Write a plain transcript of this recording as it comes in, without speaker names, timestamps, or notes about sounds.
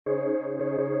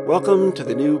Welcome to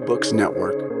the New Books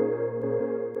Network.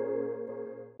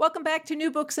 Welcome back to New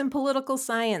Books in Political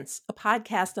Science, a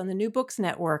podcast on the New Books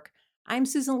Network. I'm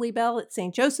Susan Liebell at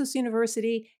St. Joseph's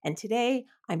University, and today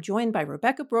I'm joined by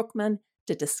Rebecca Brückmann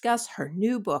to discuss her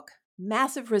new book,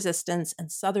 Massive Resistance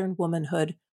and Southern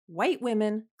Womanhood, White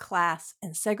Women, Class,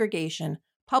 and Segregation,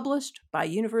 published by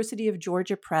University of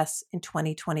Georgia Press in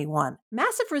 2021.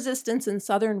 Massive Resistance and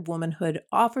Southern Womanhood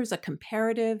offers a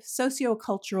comparative,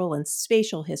 sociocultural, and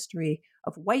spatial history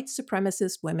of white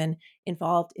supremacist women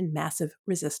involved in massive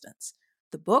resistance.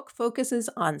 The book focuses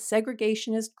on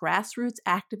segregationist grassroots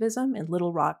activism in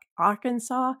Little Rock,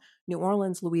 Arkansas, New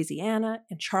Orleans, Louisiana,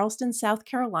 and Charleston, South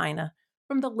Carolina,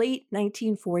 from the late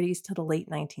 1940s to the late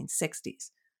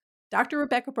 1960s. Dr.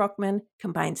 Rebecca Brückmann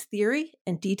combines theory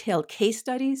and detailed case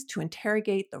studies to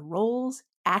interrogate the roles,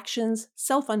 actions,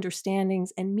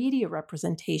 self-understandings, and media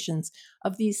representations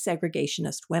of these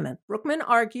segregationist women. Brückmann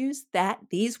argues that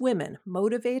these women,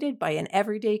 motivated by an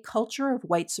everyday culture of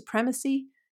white supremacy,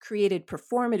 created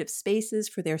performative spaces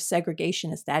for their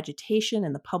segregationist agitation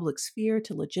in the public sphere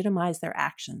to legitimize their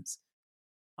actions.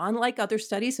 Unlike other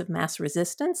studies of mass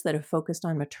resistance that have focused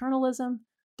on maternalism,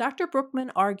 Dr.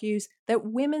 Brückmann argues that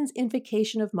women's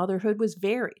invocation of motherhood was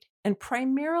varied and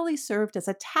primarily served as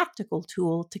a tactical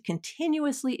tool to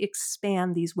continuously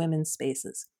expand these women's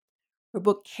spaces. Her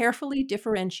book carefully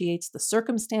differentiates the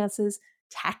circumstances,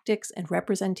 tactics, and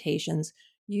representations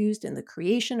used in the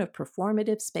creation of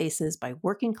performative spaces by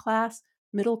working class,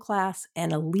 middle class,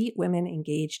 and elite women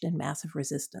engaged in massive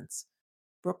resistance.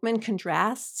 Brückmann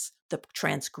contrasts the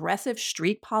transgressive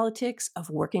street politics of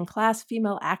working class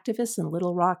female activists in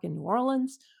Little Rock and New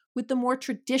Orleans with the more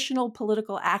traditional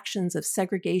political actions of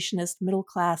segregationist middle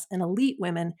class and elite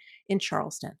women in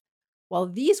Charleston.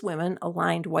 While these women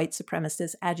aligned white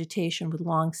supremacist agitation with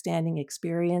long-standing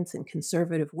experience in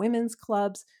conservative women's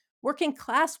clubs, working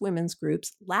class women's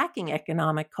groups lacking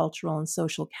economic, cultural, and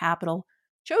social capital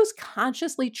chose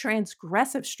consciously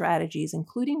transgressive strategies,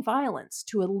 including violence,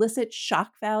 to elicit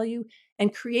shock value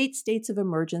and create states of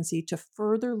emergency to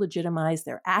further legitimize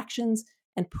their actions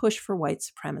and push for white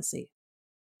supremacy.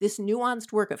 This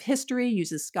nuanced work of history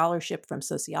uses scholarship from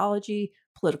sociology,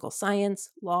 political science,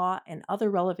 law, and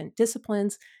other relevant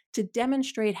disciplines to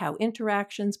demonstrate how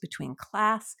interactions between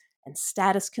class and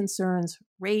status concerns,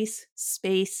 race,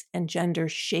 space, and gender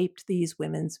shaped these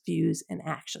women's views and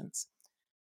actions.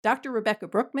 Dr. Rebecca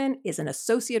Brückmann is an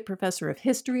associate professor of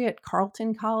history at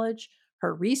Carleton College.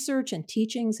 Her research and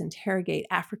teachings interrogate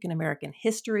African American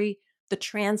history, the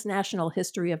transnational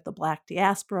history of the Black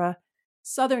diaspora,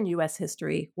 Southern U.S.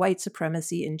 history, white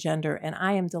supremacy, and gender, and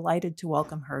I am delighted to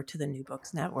welcome her to the New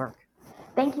Books Network.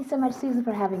 Thank you so much, Susan,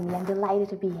 for having me. I'm delighted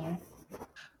to be here.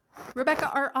 Rebecca,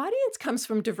 our audience comes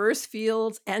from diverse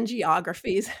fields and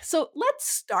geographies. So let's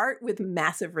start with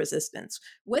massive resistance.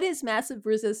 What is massive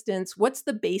resistance? What's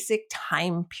the basic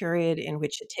time period in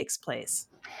which it takes place?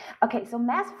 Okay, so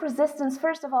massive resistance,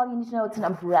 first of all, you need to know it's an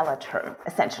umbrella term,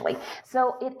 essentially.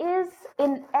 So it is,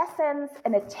 in essence,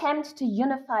 an attempt to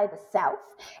unify the South.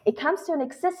 It comes to an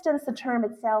existence, the term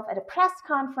itself, at a press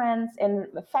conference in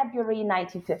February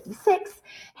 1956.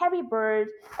 Harry Byrd,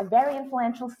 a very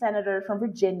influential senator from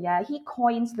Virginia, he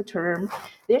coins the term.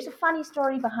 There's a funny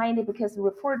story behind it because the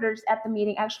reporters at the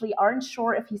meeting actually aren't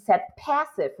sure if he said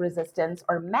passive resistance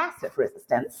or massive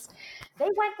resistance. They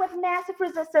went with massive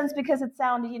resistance because it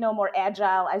sounded, more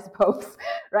agile, I suppose,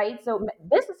 right? So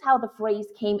this is how the phrase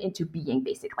came into being,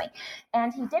 basically.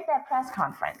 And he did that press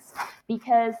conference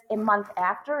because a month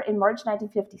after, in March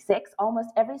 1956, almost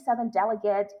every Southern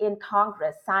delegate in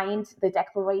Congress signed the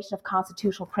Declaration of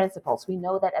Constitutional Principles. We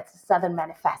know that as the Southern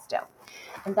Manifesto.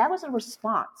 And that was a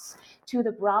response to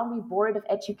the Brown v. Board of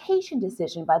Education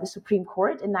decision by the Supreme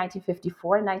Court in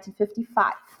 1954 and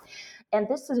 1955. And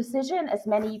this decision, as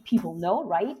many people know,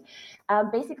 right,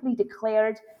 basically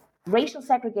declared racial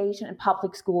segregation in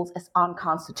public schools as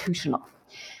unconstitutional.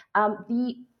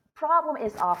 The problem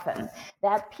is often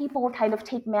that people kind of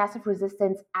take massive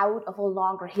resistance out of a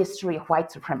longer history of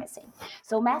white supremacy.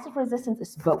 So massive resistance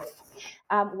is both.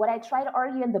 What I try to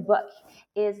argue in the book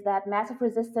is that massive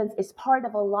resistance is part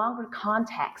of a longer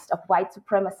context of white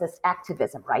supremacist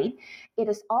activism, right? It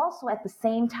is also at the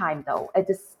same time, though, a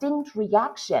distinct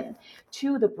reaction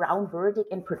to the Brown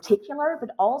verdict in particular, but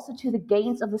also to the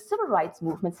gains of the civil rights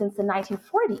movement since the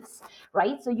 1940s,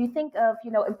 right? So you think of,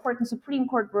 important Supreme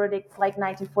Court verdicts like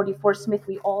 1944 Smith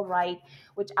v. Allwright,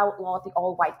 which outlawed the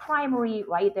all-white primary,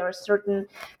 right? There are certain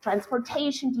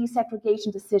transportation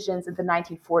desegregation decisions in the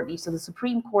 1940s. So the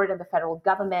Supreme Court and the federal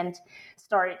government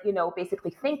start,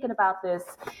 basically thinking about this.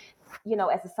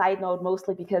 as a side note,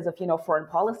 mostly because of, foreign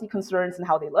policy concerns and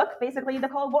how they look basically in the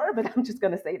Cold War, but I'm just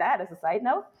going to say that as a side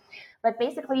note. But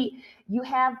basically, you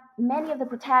have many of the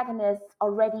protagonists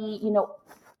already,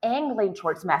 angling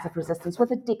towards massive resistance with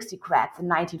the Dixiecrats in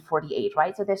 1948,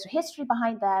 right? So there's a history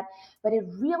behind that, but it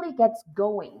really gets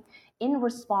going in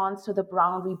response to the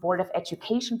Brown v. Board of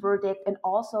Education verdict, and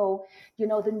also,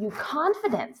 the new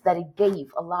confidence that it gave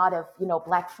a lot of,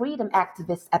 Black freedom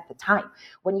activists at the time.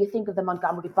 When you think of the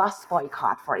Montgomery bus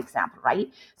boycott, for example,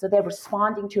 right? So they're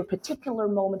responding to a particular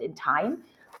moment in time,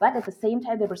 but at the same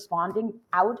time, they're responding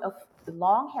out of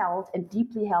long-held and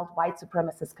deeply held white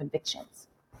supremacist convictions.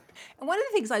 And one of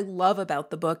the things I love about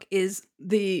the book is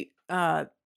the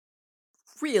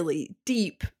really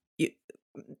deep,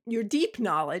 your deep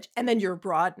knowledge and then your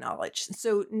broad knowledge.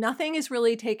 So nothing is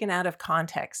really taken out of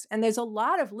context. And there's a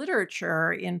lot of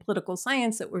literature in political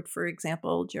science that would, for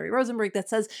example, Jerry Rosenberg, that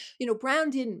says, Brown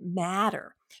didn't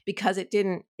matter because it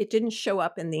didn't show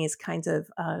up in these kinds of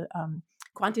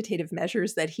quantitative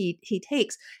measures that he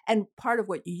takes. And part of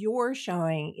what you're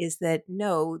showing is that,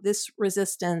 no, this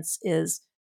resistance is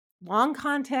long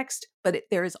context, but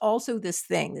there is also this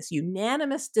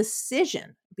unanimous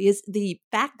decision, because the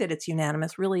fact that it's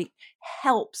unanimous really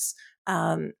helps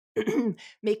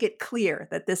make it clear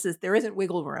that there isn't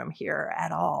wiggle room here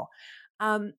at all.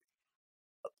 The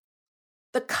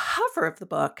cover of the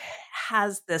book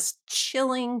has this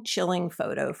chilling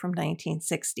photo from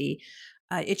 1960.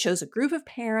 It shows a group of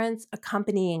parents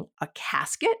accompanying a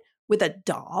casket with a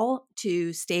doll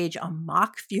to stage a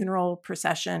mock funeral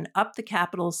procession up the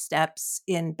Capitol steps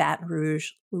in Baton Rouge,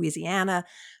 Louisiana.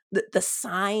 The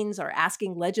signs are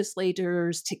asking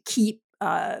legislators to keep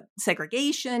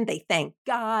segregation. They thank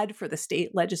God for the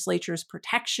state legislature's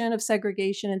protection of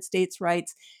segregation and states'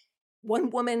 rights. One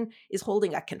woman is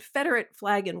holding a Confederate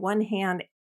flag in one hand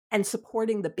and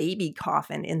supporting the baby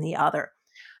coffin in the other.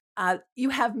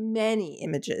 You have many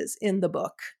images in the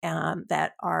book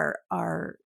that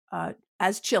are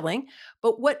as chilling,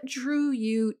 but what drew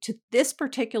you to this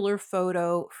particular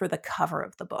photo for the cover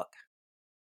of the book?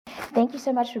 Thank you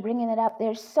so much for bringing it up.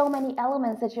 There's so many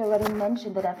elements that you already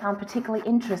mentioned that I found particularly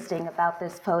interesting about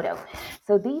this photo.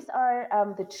 So these are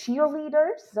the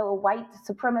cheerleaders, so a white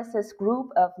supremacist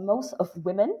group of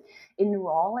women in New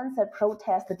Orleans that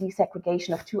protest the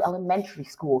desegregation of 2 elementary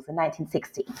schools in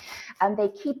 1960. And they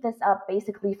keep this up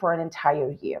basically for an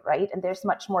entire year, right? And there's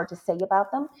much more to say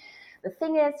about them. The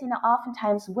thing is,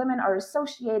 oftentimes women are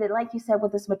associated, like you said,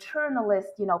 with this maternalist,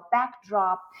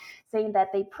 backdrop, saying that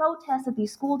they protested the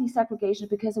school desegregation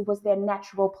because it was their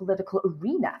natural political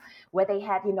arena where they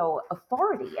had,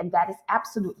 authority. And that is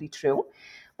absolutely true.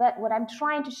 But what I'm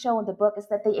trying to show in the book is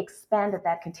that they expanded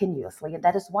that continuously. And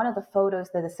that is one of the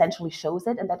photos that essentially shows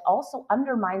it. And that also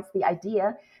undermines the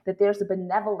idea that there's a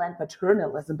benevolent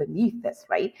maternalism beneath this,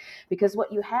 right? Because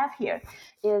what you have here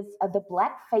is the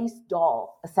black-faced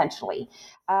doll, essentially,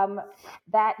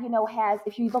 that, has,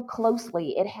 if you look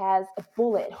closely, it has a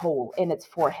bullet hole in its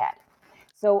forehead.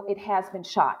 So it has been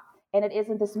shot. And it is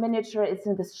in this miniature, it's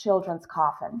in this children's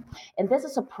coffin. And this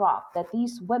is a prop that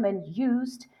these women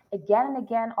used again and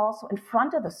again also in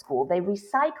front of the school. They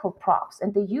recycled props,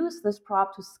 and they used this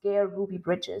prop to scare Ruby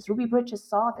Bridges. Ruby Bridges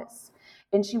saw this,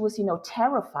 and she was,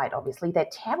 terrified, obviously. They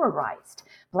terrorized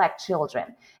Black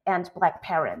children and Black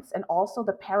parents, and also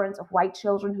the parents of white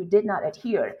children who did not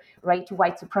adhere, right, to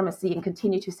white supremacy and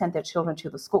continue to send their children to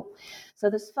the school. So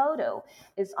this photo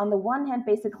is, on the one hand,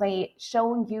 basically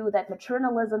showing you that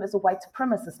maternalism is a white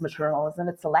supremacist maternalism.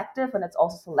 It's selective, and it's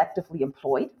also selectively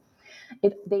employed.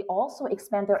 They also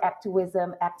expand their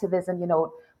activism,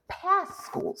 past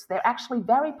schools. They're actually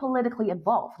very politically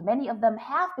involved. Many of them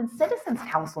have been citizens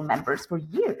council members for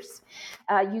years.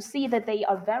 You see that they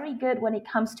are very good when it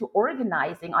comes to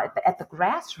organizing at the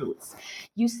grassroots.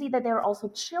 You see that there are also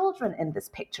children in this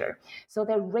picture. So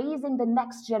they're raising the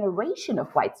next generation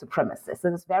of white supremacists.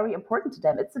 And it's very important to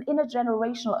them. It's an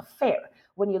intergenerational affair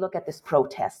when you look at this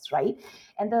protest, right?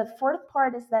 And the fourth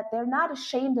part is that they're not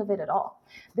ashamed of it at all.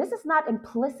 This is not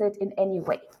implicit in any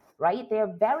way, right?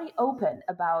 They're very open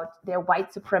about their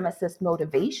white supremacist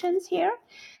motivations here.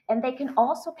 And they can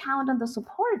also count on the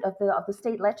support of the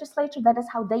state legislature. That is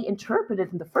how they interpret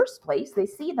it in the first place. They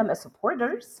see them as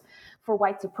supporters for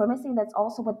white supremacy. And that's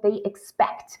also what they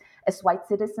expect as white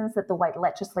citizens, that the white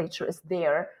legislature is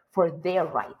there for their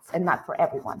rights and not for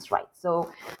everyone's rights.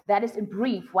 So that is in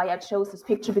brief why I chose this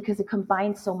picture, because it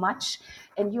combines so much.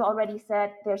 And you already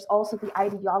said there's also the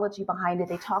ideology behind it.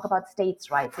 They talk about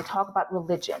states' rights. They talk about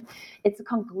religion. It's a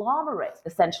conglomerate,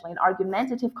 essentially, an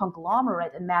argumentative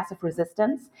conglomerate in massive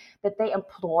resistance that they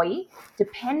employ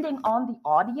depending on the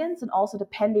audience and also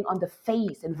depending on the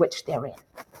phase in which they're in.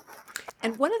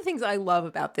 And one of the things I love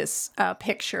about this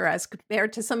picture, as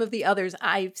compared to some of the others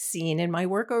I've seen in my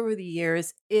work over the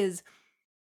years, is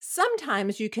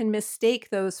sometimes you can mistake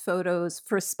those photos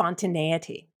for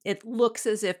spontaneity. It looks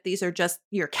as if these are just,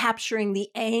 you're capturing the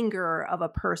anger of a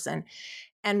person.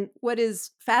 And what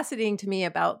is fascinating to me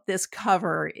about this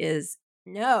cover is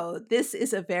no, this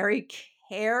is a very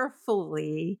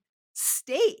carefully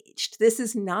staged. This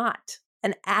is not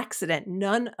an accident.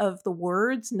 None of the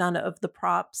words, none of the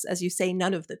props, as you say,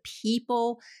 none of the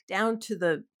people, down to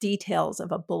the details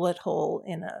of a bullet hole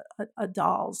in a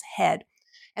doll's head.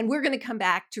 And we're going to come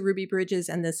back to Ruby Bridges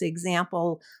and this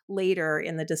example later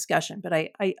in the discussion. But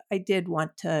I did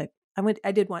want to.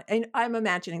 I'm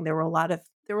imagining there were a lot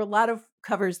of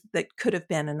covers that could have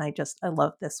been, and I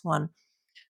love this one.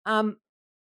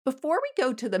 Before we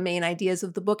go to the main ideas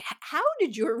of the book, how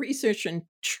did your research and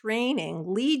training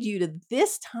lead you to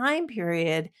this time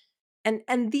period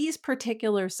and these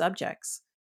particular subjects?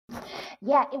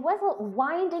 Yeah, it was a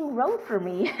winding road for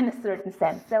me in a certain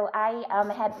sense. So I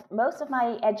had most of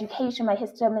my education, my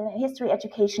history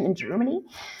education in Germany.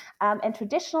 And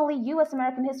traditionally, U.S.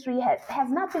 American history has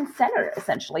not been center,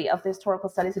 essentially, of the historical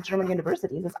studies at German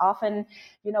universities. It's often,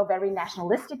 very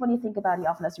nationalistic when you think about it,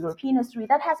 often as European history.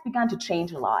 That has begun to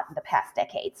change a lot in the past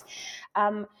decades.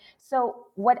 So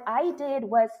what I did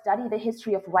was study the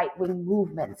history of right-wing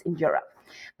movements in Europe.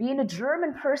 Being a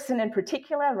German person in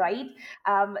particular, right,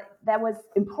 that was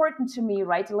important to me,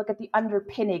 right, to look at the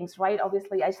underpinnings, right?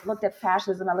 Obviously, I looked at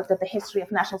fascism, I looked at the history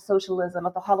of National Socialism,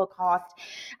 of the Holocaust.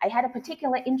 I had a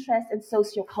particular interest in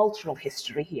sociocultural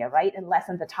history here, right, and less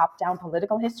in the top-down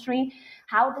political history.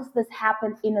 How does this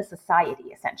happen in a society,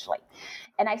 essentially?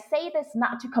 And I say this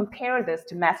not to compare this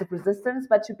to massive resistance,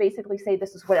 but to basically say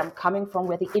this is where I'm coming from,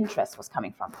 where the interest was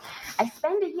coming from. I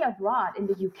spent a year abroad in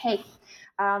the UK.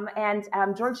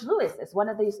 George Lewis is one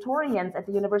of the historians at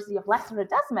the University of Leicester who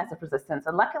does massive resistance.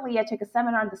 And luckily, I took a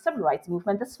seminar on the civil rights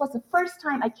movement. This was the first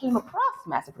time I came across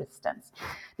massive resistance.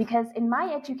 Because in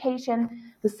my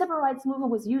education, the civil rights movement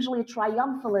was usually a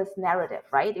triumphalist narrative,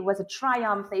 right? It was a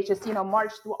triumph. They just,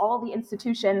 marched through all the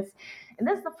institutions. And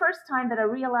this is the first time that I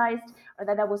realized, or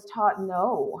that I was taught,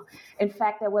 no. In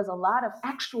fact, there was a lot of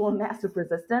actual massive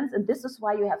resistance. And this is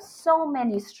why you have so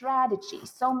many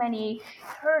strategies, so many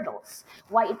hurdles,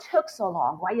 why it took so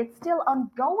long, why it's still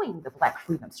ongoing, the Black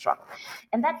freedom struggle.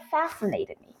 And that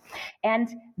fascinated me. And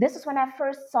this is when I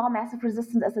first saw massive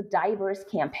resistance as a diverse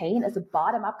campaign, as a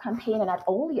bottom-up campaign, and not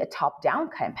only a top-down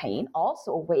campaign,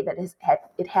 also a way that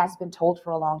it has been told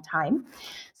for a long time.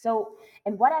 So,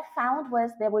 and what I found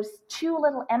was there was too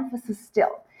little emphasis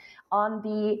still on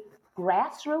the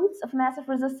grassroots of massive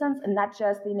resistance and not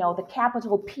just, the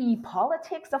capital P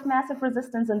politics of massive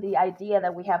resistance and the idea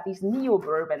that we have these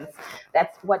neo-Bourbons.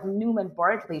 That's what Newman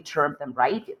Bartley termed them,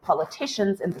 right?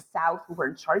 Politicians in the South who were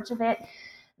in charge of it.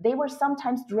 They were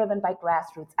sometimes driven by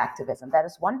grassroots activism. That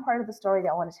is one part of the story that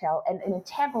I want to tell. And an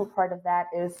integral part of that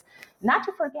is not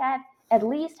to forget at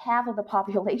least half of the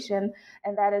population,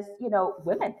 and that is,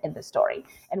 women in the story.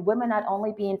 And women not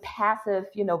only being passive,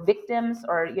 victims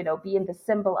or, being the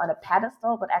symbol on a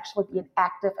pedestal, but actually being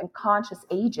active and conscious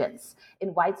agents in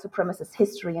white supremacist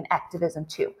history and activism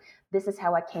too. This is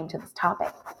how I came to this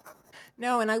topic.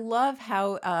 No, and I love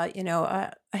how,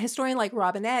 a historian like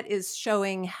Robinette is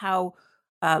showing how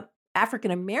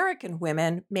African-American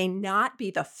women may not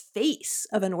be the face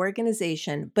of an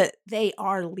organization, but they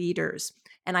are leaders.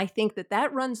 And I think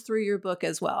that runs through your book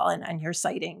as well. And you're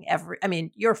citing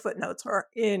your footnotes are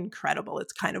incredible.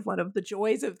 It's kind of one of the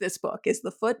joys of this book is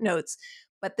the footnotes.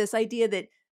 But this idea that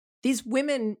these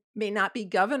women may not be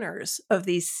governors of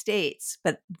these states,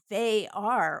 but they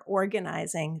are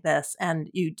organizing this. And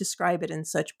you describe it in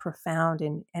such profound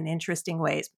and interesting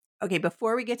ways. Okay,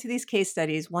 before we get to these case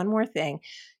studies, one more thing.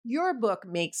 Your book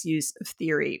makes use of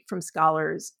theory from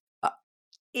scholars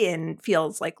in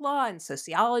fields like law and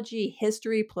sociology,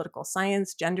 history, political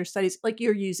science, gender studies. Like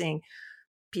you're using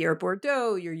Pierre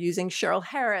Bourdieu, you're using Cheryl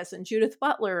Harris and Judith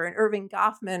Butler and Irving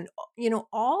Goffman,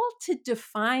 all to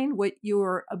define what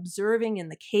you're observing in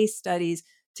the case studies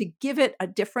to give it a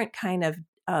different kind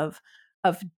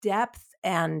of depth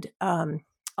and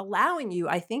allowing you,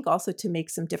 I think, also to make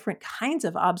some different kinds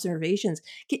of observations.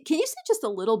 Can you say just a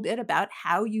little bit about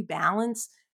how you balance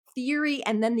theory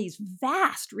and then these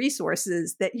vast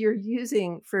resources that you're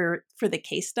using for the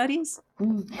case studies?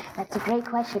 That's a great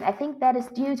question. I think that is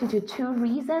due to two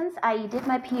reasons. I did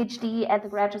my PhD at the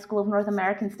Graduate School of North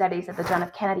American Studies at the John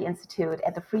F. Kennedy Institute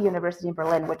at the Free University in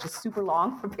Berlin, which is super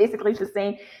long for basically just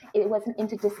saying it was an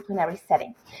interdisciplinary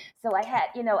setting. So I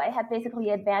had basically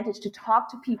the advantage to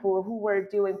talk to people who were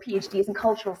doing PhDs in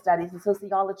cultural studies and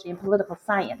sociology and political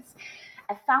science.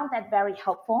 I found that very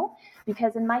helpful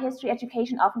because in my history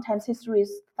education, oftentimes history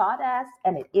is thought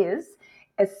and it is,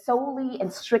 as solely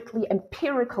and strictly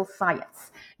empirical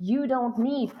science. You don't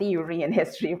need theory in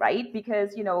history, right? Because,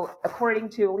 according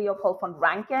to Leopold von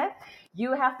Ranke,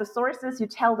 you have the sources, you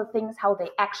tell the things how they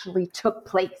actually took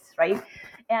place, right?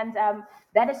 And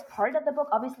that is part of the book.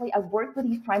 Obviously, I work with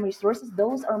these primary sources.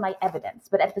 Those are my evidence.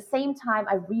 But at the same time,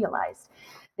 I realized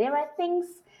there are things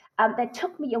that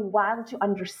took me a while to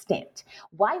understand.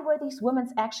 Why were these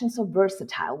women's actions so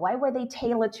versatile? Why were they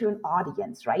tailored to an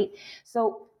audience, right?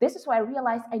 So this is why I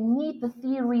realized I need the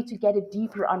theory to get a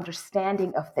deeper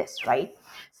understanding of this, right?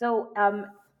 So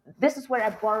this is where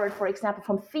I borrowed, for example,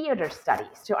 from theater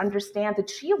studies to understand the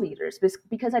cheerleaders,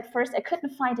 because at first I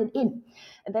couldn't find an in.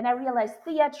 And then I realized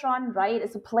theatron, right,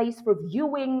 is a place for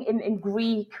viewing in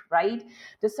Greek, right?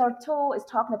 The Sarto is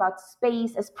talking about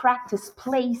space as practice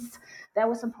place. That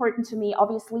was important to me.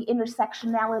 Obviously,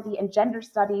 intersectionality and gender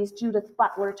studies. Judith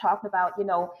Butler talking about,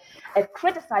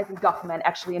 criticizing Goffman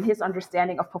actually in his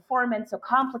understanding of performance, so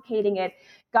complicating it.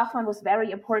 Goffman was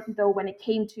very important, though, when it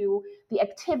came to the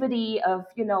activity of,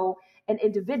 an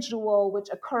individual which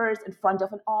occurs in front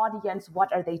of an audience.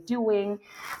 What are they doing?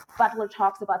 Butler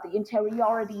talks about the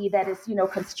interiority that is,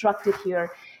 constructed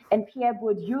here. And Pierre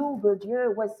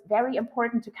Bourdieu was very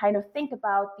important to kind of think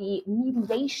about the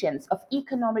mediations of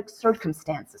economic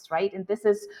circumstances, right? And this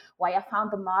is why I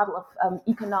found the model of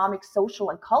economic, social,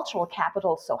 and cultural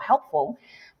capital so helpful,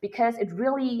 because it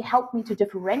really helped me to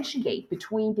differentiate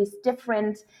between these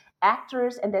different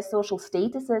actors and their social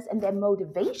statuses and their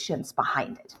motivations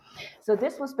behind it. So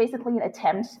this was basically an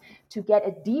attempt to get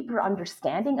a deeper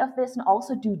understanding of this and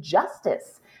also do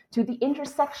justice to the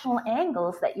intersectional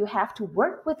angles that you have to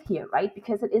work with here, right?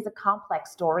 Because it is a complex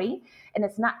story, and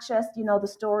it's not just, the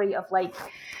story of like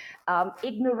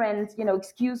ignorant,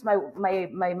 excuse my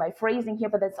phrasing here,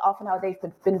 but that's often how they've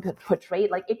been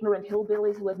portrayed, like ignorant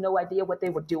hillbillies who had no idea what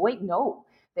they were doing. No,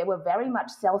 they were very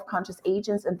much self-conscious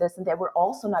agents in this, and they were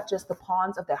also not just the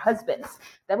pawns of their husbands.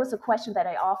 That was a question that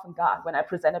I often got when I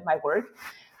presented my work.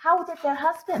 How did their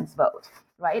husbands vote?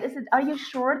 Right? Are you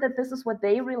sure that this is what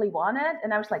they really wanted?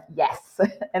 And I was like, yes,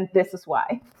 and this is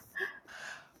why.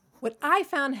 What I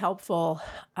found helpful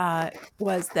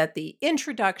was that the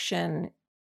introduction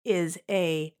is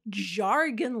a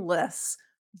jargonless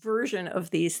version of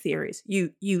these theories.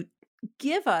 You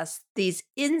give us these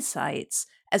insights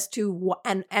as to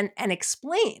and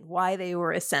explain why they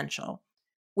were essential,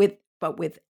 but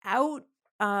without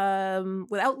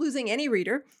losing any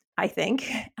reader. I think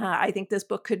this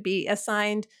book could be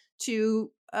assigned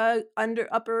to in an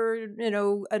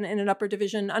upper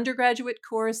division undergraduate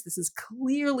course. This is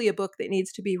clearly a book that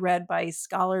needs to be read by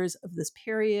scholars of this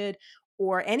period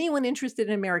or anyone interested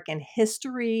in American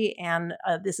history. And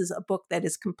this is a book that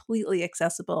is completely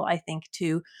accessible, I think,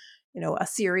 to a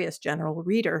serious general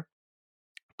reader.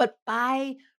 But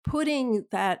by putting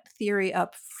that theory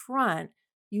up front,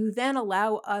 you then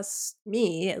allow us,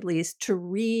 me at least, to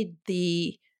read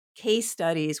the case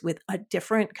studies with a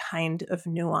different kind of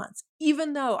nuance.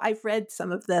 Even though I've read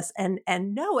some of this and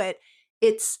know it,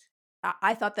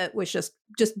 I thought that was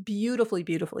just beautifully,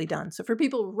 beautifully done. So for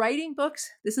people writing books,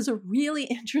 this is a really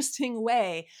interesting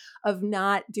way of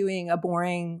not doing a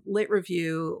boring lit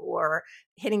review or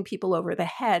hitting people over the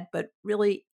head, but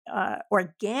really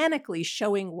organically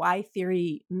showing why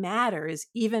theory matters,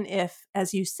 even if,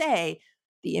 as you say,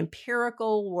 the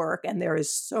empirical work, and there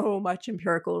is so much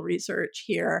empirical research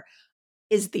here,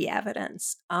 is the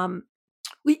evidence.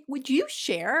 Would you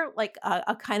share like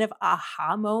a kind of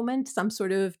aha moment, some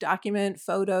sort of document,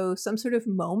 photo, some sort of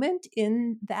moment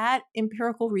in that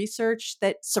empirical research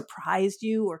that surprised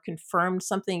you or confirmed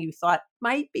something you thought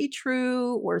might be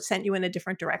true or sent you in a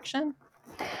different direction?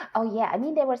 Oh, yeah. I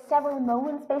mean, there were several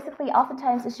moments, basically.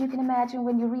 Oftentimes, as you can imagine,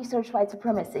 when you research white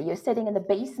supremacy, you're sitting in the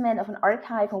basement of an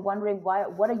archive and wondering,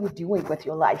 what are you doing with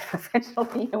your life,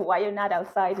 essentially, and why you're not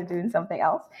outside and doing something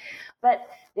else. But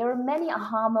there were many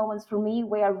aha moments for me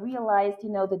where I realized,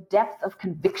 the depth of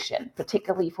conviction,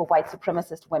 particularly for white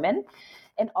supremacist women,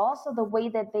 and also the way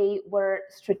that they were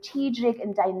strategic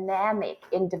and dynamic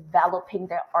in developing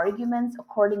their arguments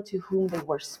according to whom they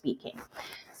were speaking.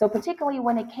 So particularly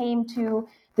when it came to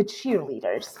the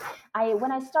cheerleaders,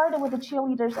 when I started with the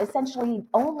cheerleaders, I essentially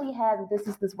only had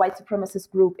this white supremacist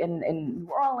group in New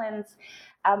Orleans.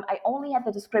 I only had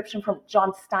the description from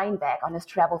John Steinbeck on his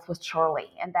travels with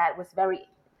Charlie, and that was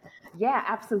yeah,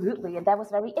 absolutely. And that was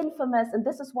very infamous. And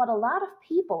this is what a lot of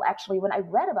people actually, when I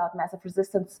read about massive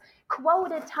resistance,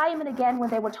 quoted time and again when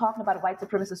they were talking about white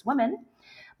supremacist women.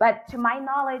 But to my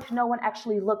knowledge, no one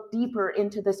actually looked deeper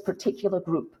into this particular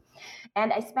group.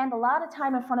 And I spent a lot of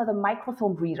time in front of the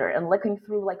microfilm reader and looking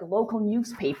through like local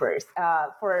newspapers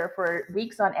for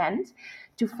weeks on end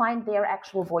to find their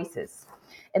actual voices.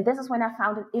 And this is when I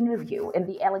found an interview in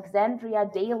the Alexandria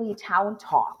Daily Town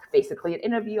Talk, basically an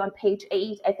interview on page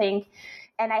 8, I think.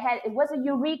 And it was a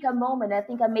eureka moment. I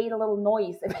think I made a little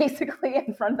noise basically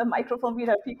in front of the microphone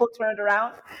reader. People turned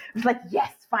around. It was like,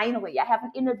 yes, finally, I have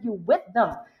an interview with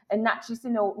them and not just,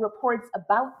 reports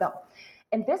about them.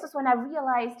 And this is when I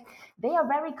realized they are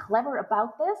very clever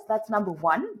about this. That's number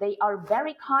one. They are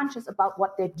very conscious about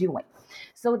what they're doing.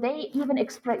 So they even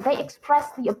expressed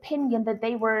the opinion that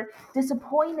they were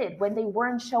disappointed when they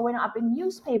weren't showing up in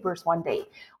newspapers one day,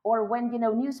 or when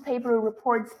newspaper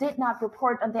reports did not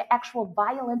report on their actual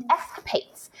violent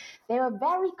escapades. They were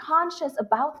very conscious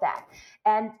about that.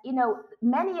 And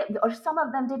many or some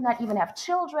of them did not even have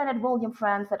children at William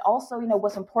Frantz. That also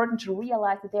was important to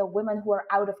realize that there are women who are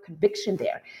out of conviction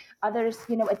there. Others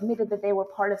admitted that they were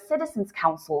part of citizens'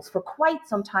 councils for quite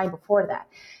some time before that.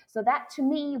 So that to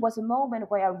me was a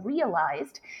moment where I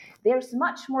realized there's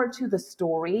much more to the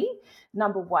story.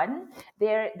 Number one,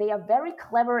 they are very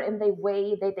clever in the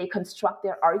way that they construct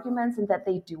their arguments and that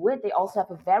they do it. They also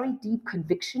have a very deep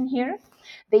conviction here.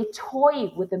 They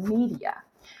toy with the media.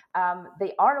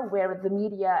 They are aware that the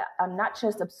media are not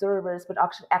just observers, but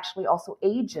actually also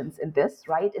agents in this,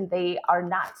 right? And they are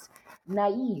not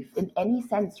naive in any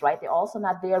sense, right? They're also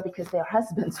not there because their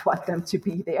husbands want them to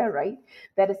be there, right?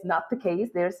 That is not the case.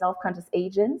 They're self-conscious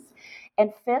agents.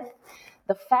 And fifth,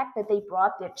 the fact that they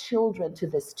brought their children to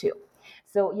this too.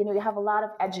 So, you have a lot of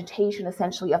agitation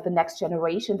essentially of the next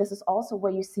generation. This is also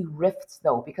where you see rifts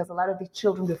though, because a lot of the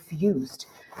children refused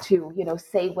to,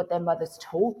 say what their mothers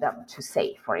told them to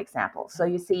say, for example. So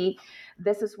you see,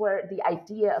 this is where the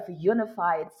idea of a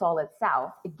unified solid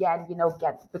South again,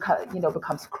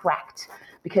 becomes cracked,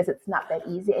 because it's not that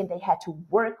easy. And they had to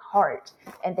work hard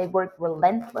and they worked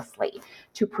relentlessly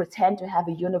to pretend to have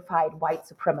a unified white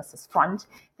supremacist front.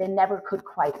 They never could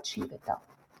quite achieve it though.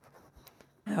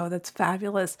 Oh, that's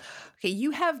fabulous. Okay,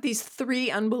 you have these 3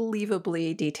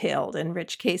 unbelievably detailed and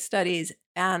rich case studies,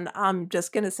 and I'm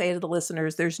just going to say to the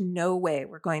listeners, there's no way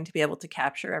we're going to be able to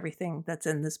capture everything that's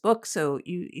in this book, so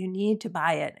you need to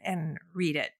buy it and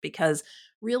read it, because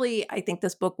really, I think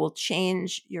this book will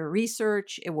change your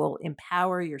research. It will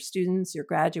empower your students, your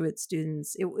graduate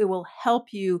students. It will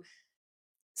help you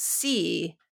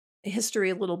see history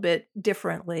a little bit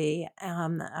differently.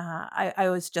 I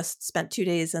was just spent 2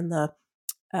 days in the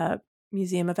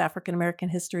Museum of African American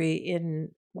History in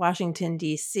Washington,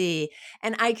 D.C.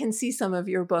 And I can see some of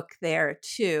your book there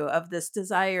too, of this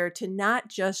desire to not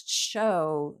just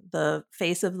show the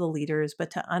face of the leaders,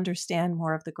 but to understand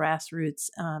more of the grassroots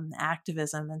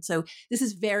activism. And so this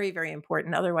is very, very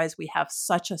important. Otherwise, we have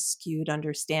such a skewed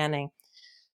understanding.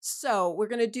 So we're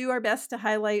going to do our best to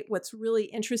highlight what's really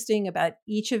interesting about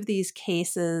each of these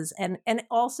cases, and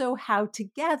also how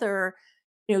together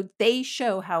they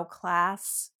show how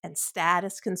class and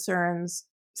status concerns,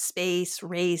 space,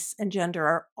 race, and gender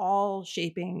are all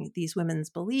shaping these women's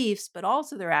beliefs, but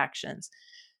also their actions.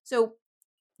 So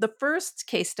the first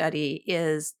case study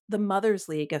is the Mothers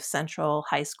League of Central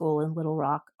High School in Little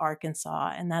Rock,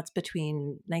 Arkansas, and that's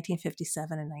between 1957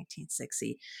 and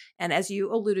 1960. And as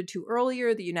you alluded to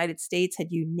earlier, the United States had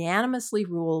unanimously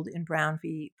ruled in Brown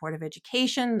v. Board of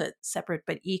Education that separate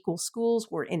but equal schools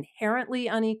were inherently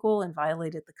unequal and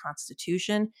violated the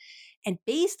Constitution. And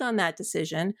based on that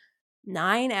decision,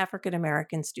 9 African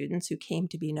American students who came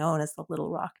to be known as the Little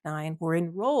Rock Nine were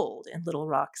enrolled in Little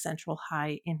Rock Central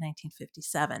High in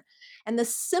 1957. And the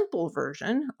simple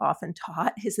version, often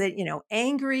taught, is that,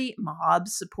 angry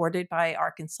mobs supported by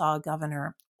Arkansas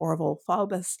Governor Orville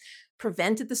Faubus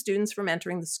prevented the students from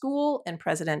entering the school, and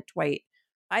President Dwight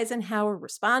Eisenhower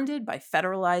responded by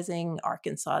federalizing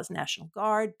Arkansas's National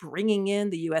Guard, bringing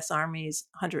in the U.S. Army's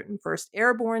 101st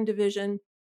Airborne Division.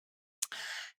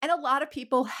 And a lot of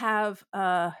people have,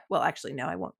 actually, no,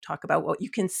 I won't talk about what you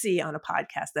can see on a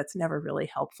podcast. That's never really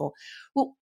helpful.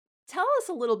 Well, tell us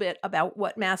a little bit about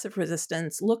what massive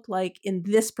resistance looked like in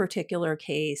this particular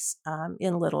case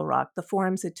in Little Rock, the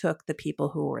forms it took, the people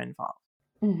who were involved.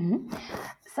 Mm-hmm.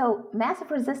 So massive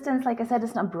resistance, like I said,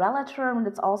 is an umbrella term, and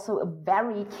it's also a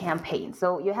varied campaign.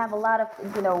 So you have a lot of,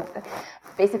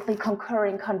 basically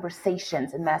concurring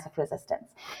conversations in massive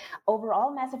resistance.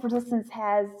 Overall, massive resistance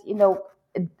has,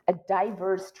 a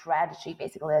diverse strategy,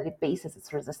 basically, that it bases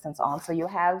its resistance on. So you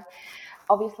have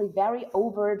obviously very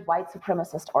overt white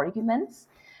supremacist arguments.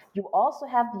 You also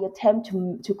have the attempt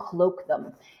to cloak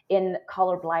them in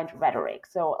colorblind rhetoric.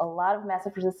 So a lot of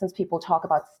massive resistance people talk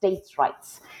about states'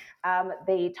 rights.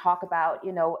 They talk about,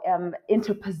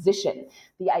 interposition,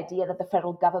 the idea that the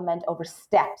federal government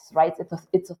oversteps, right,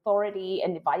 its authority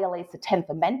and it violates the 10th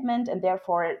Amendment, and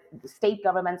therefore state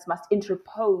governments must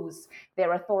interpose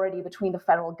their authority between the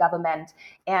federal government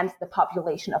and the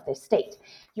population of their state.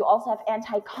 You also have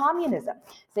anti-communism,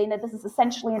 saying that this is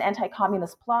essentially an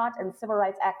anti-communist plot, and civil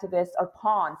rights activists are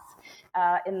pawns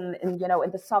in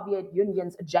the Soviet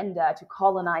Union's agenda to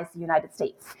colonize the United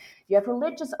States. You have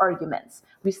religious arguments.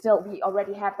 We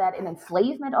already have that in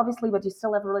enslavement, obviously, but you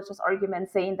still have religious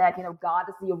arguments saying that, God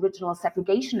is the original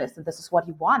segregationist and this is what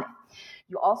he wanted.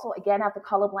 You also, again, have the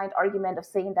colorblind argument of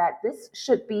saying that this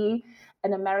should be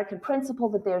an American principle,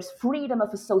 that there's freedom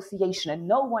of association and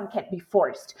no one can be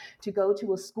forced to go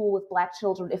to a school with Black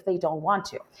children if they don't want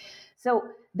to. So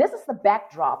this is the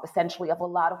backdrop, essentially, of a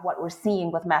lot of what we're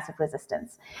seeing with massive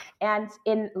resistance. And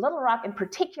in Little Rock in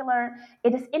particular,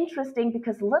 it is interesting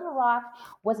because Little Rock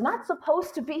was not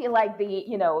supposed to be like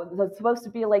basically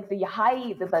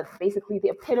the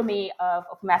epitome of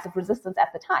massive resistance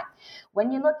at the time.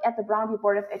 When you look at the Brown v.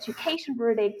 Board of Education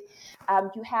verdict,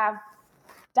 you have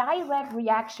direct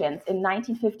reactions in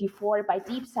 1954 by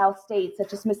deep South states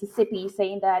such as Mississippi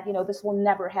saying that, this will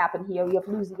never happen here. You have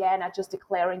Louisiana just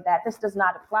declaring that this does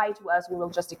not apply to us. We will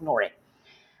just ignore it.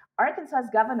 Arkansas's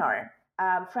governor,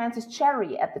 Francis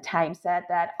Cherry, at the time said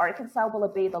that Arkansas will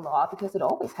obey the law because it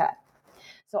always had.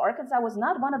 So Arkansas was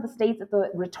not one of the states at the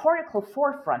rhetorical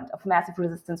forefront of massive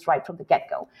resistance right from the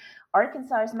get-go.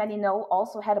 Arkansas, as many know,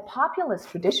 also had a populist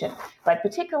tradition, right?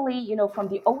 Particularly, from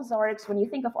the Ozarks. When you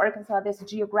think of Arkansas, there's a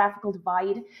geographical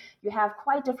divide. You have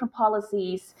quite different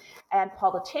policies and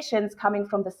politicians coming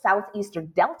from the southeastern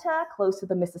Delta, close to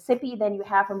the Mississippi, than you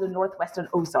have from the northwestern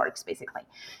Ozarks, basically.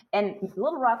 And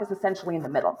Little Rock is essentially in the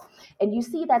middle. And you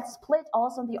see that split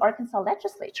also in the Arkansas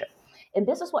legislature. And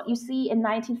this is what you see in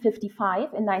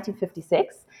 1955 and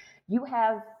 1956. You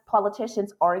have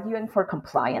politicians arguing for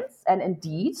compliance, and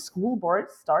indeed, school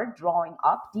boards start drawing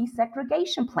up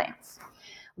desegregation plans.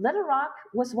 Little Rock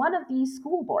was one of these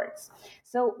school boards.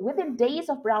 So within days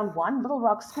of Brown 1, Little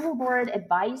Rock School Board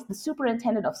advised the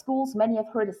superintendent of schools, many have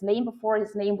heard his name before,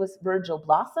 his name was Virgil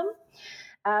Blossom,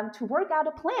 to work out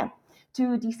a plan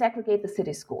to desegregate the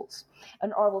city schools.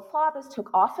 And Orville Faubus took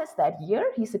office that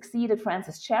year. He succeeded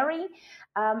Francis Cherry.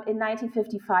 In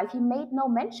 1955, he made no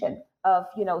mention of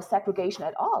segregation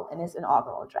at all in his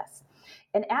inaugural address.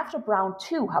 And after Brown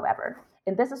 2, however,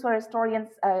 and this is where historians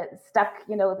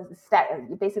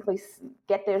basically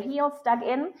get their heels stuck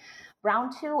in. Brown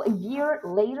 2, a year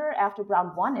later after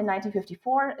Brown 1 in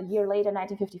 1954, a year later in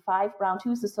 1955, Brown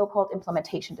 2 is the so-called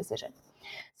implementation decision.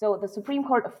 So the Supreme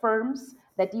Court affirms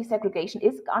that desegregation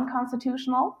is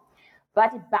unconstitutional,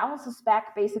 but it bounces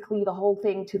back basically the whole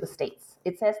thing to the states.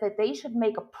 It says that they should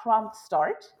make a prompt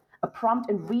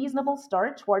and reasonable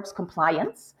start towards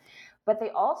compliance, but they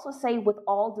also say with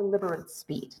all deliberate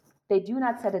speed. They do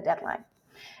not set a deadline.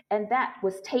 And that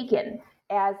was taken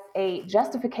as a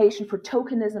justification for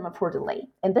tokenism and for delay.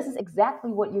 And this is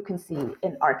exactly what you can see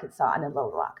in Arkansas and in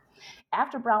Little Rock.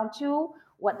 After Brown 2,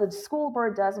 what the school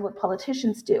board does and what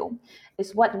politicians do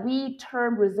is what we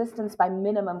term resistance by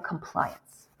minimum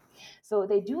compliance. So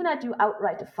they do not do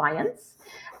outright defiance,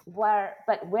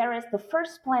 whereas the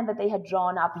first plan that they had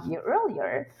drawn up a year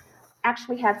earlier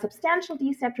actually had substantial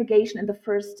desegregation in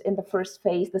the first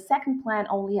phase. The second plan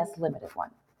only has limited one.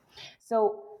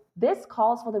 So this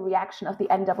calls for the reaction of the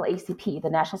NAACP, the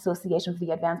National Association for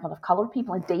the Advancement of Colored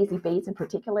People, and Daisy Bates in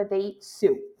particular. They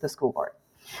sue the school board.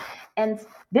 And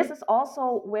this is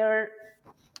also where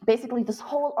basically this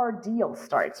whole ordeal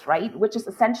starts, right? Which is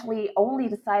essentially only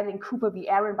decided in Cooper v.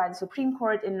 Aaron by the Supreme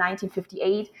Court in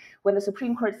 1958, when the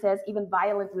Supreme Court says even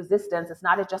violent resistance is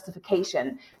not a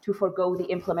justification to forego the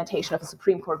implementation of a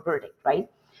Supreme Court verdict, right?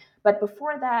 But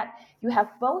before that, you have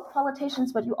both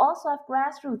politicians, but you also have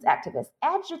grassroots activists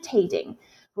agitating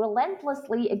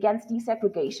relentlessly against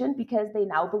desegregation because they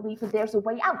now believe that there's a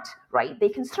way out, right? They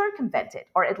can circumvent it,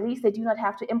 or at least they do not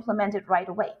have to implement it right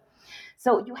away.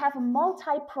 So you have a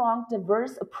multi-pronged,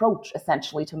 diverse approach,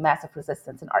 essentially, to massive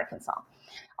resistance in Arkansas.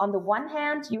 On the one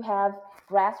hand, you have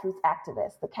grassroots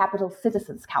activists, the Capitol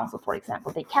Citizens Council, for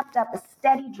example. They kept up a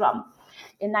steady drum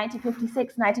in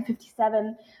 1956,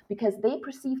 1957, because they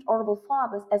perceived Orville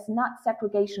Faubus as not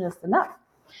segregationist enough.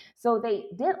 So they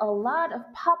did a lot of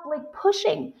public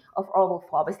pushing of Orville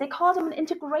Faubus. They called him an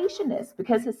integrationist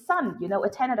because his son,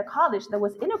 attended a college that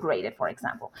was integrated, for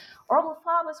example. Orville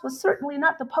Faubus was certainly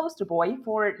not the poster boy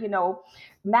for,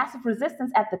 massive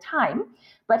resistance at the time,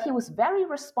 but he was very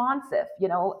responsive,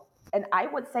 and I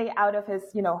would say out of his,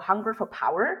 hunger for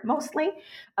power, mostly,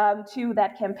 to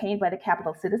that campaign by the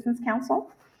Capitol Citizens Council.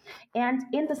 And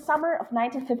in the summer of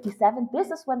 1957,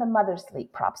 this is when the Mothers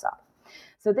League props up.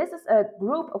 So this is a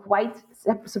group of white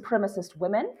supremacist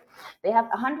women. They have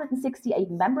 168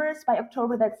 members by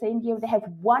October that same year. They have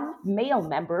one male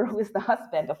member who is the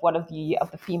husband of one of the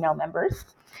female members,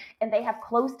 and they have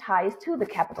close ties to the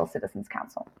Capital Citizens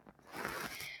Council.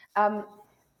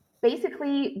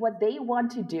 Basically, what they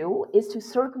want to do is to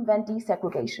circumvent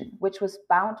desegregation, which was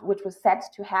set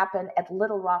to happen at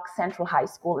Little Rock Central High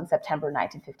School in September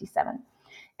 1957.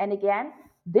 And again,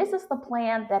 this is the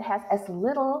plan that has as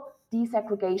little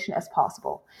desegregation as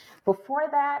possible. Before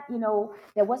that,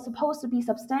 there was supposed to be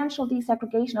substantial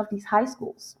desegregation of these high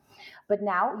schools. But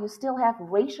now you still have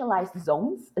racialized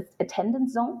zones,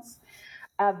 attendance zones.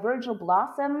 Virgil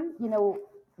Blossom,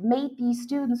 made these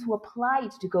students who applied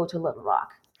to go to Little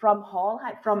Rock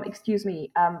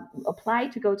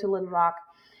applied to go to Little Rock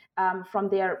from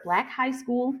their black high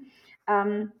school,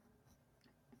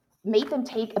 made them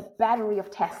take a battery of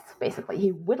tests, basically.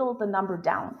 He whittled the number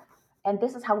down. And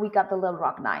this is how we got the Little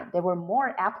Rock 9. There were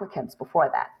more applicants before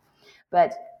that.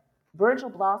 But Virgil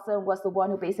Blossom was the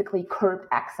one who basically curbed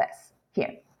access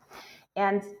here.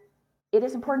 And it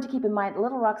is important to keep in mind,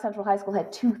 Little Rock Central High School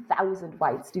had 2,000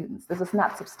 white students. This is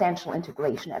not substantial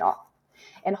integration at all.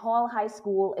 And Hall High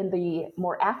School in the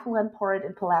more affluent part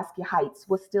in Pulaski Heights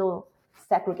was still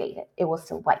segregated. It was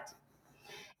still white.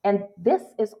 And this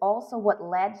is also what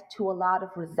led to a lot of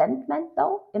resentment,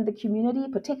 though, in the community,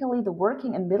 particularly the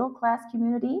working and middle class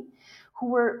community, who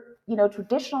were,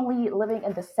 traditionally living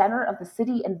in the center of the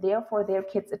city, and therefore their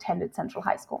kids attended Central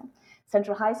High School.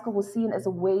 Central High School was seen as a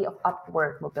way of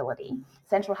upward mobility.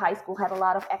 Central High School had a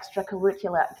lot of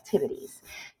extracurricular activities.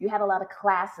 You had a lot of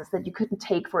classes that you couldn't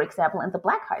take, for example, in the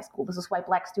black high school. This is why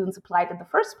black students applied in the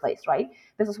first place, right?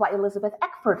 This is why Elizabeth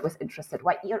Eckford was interested,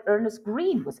 why Ernest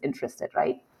Green was interested,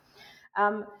 right?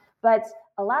 But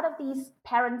a lot of these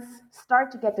parents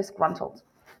start to get disgruntled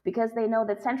because they know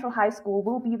that Central High School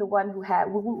will be the one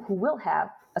who will have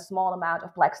a small amount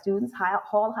of black students.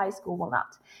 Hall High School will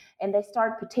not. And they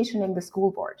start petitioning the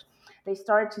school board. They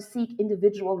start to seek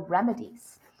individual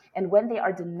remedies. And when they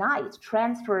are denied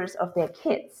transfers of their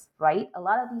kids, right, a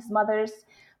lot of these mothers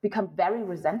become very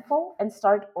resentful and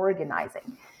start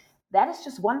organizing. That is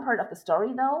just one part of the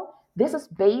story, though. This is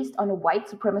based on a white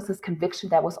supremacist conviction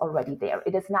that was already there.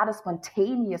 It is not a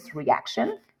spontaneous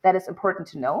reaction. That is important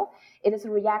to know. It is a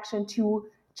reaction to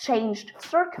changed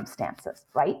circumstances,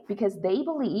 right? Because they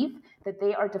believe that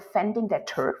they are defending their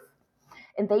turf,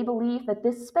 and they believe that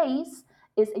this space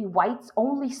is a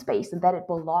whites-only space and that it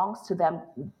belongs to them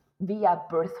via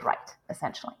birthright,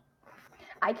 essentially.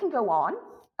 I can go on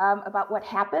about what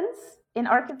happens in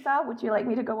Arkansas. Would you like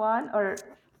me to go on, or?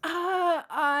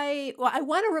 I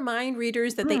want to remind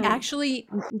readers that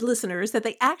listeners, that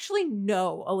they actually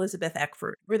know Elizabeth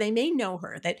Eckford, or they may know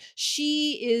her, that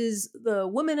she is the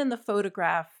woman in the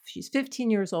photograph. She's 15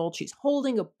 years old. She's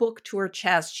holding a book to her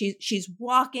chest. She's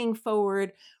walking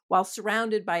forward while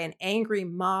surrounded by an angry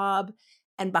mob.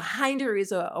 And behind her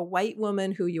is a white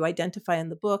woman who you identify in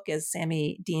the book as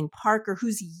Sammy Dean Parker,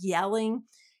 who's yelling.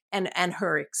 And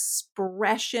her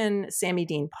expression, Sammy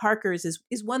Dean Parker's,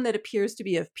 is one that appears to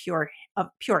be of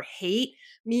pure hate.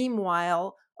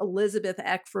 Meanwhile, Elizabeth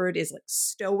Eckford is like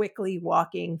stoically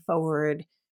walking forward.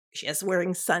 She is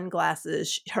wearing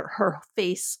sunglasses. Her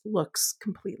face looks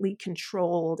completely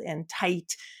controlled and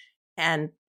tight.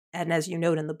 And as you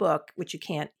note in the book, which you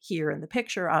can't hear in the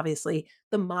picture, obviously,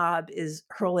 the mob is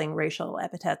hurling racial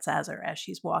epithets at her as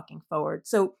she's walking forward.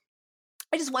 So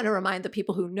I just want to remind the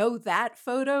people who know that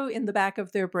photo in the back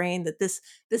of their brain that this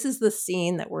is the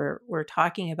scene that we're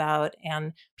talking about,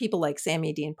 and people like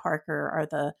Sammy Dean Parker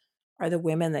are the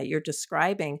women that you're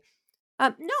describing.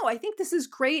 No, I think this is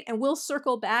great, and we'll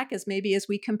circle back as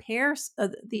we compare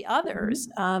the others.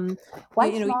 One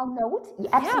small note,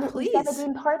 absolutely. Yeah, Sammy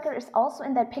Dean Parker is also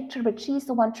in that picture, but she's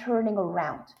the one turning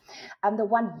around. The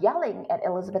one yelling at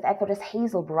Elizabeth Eckford is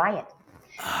Hazel Bryant.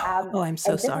 I'm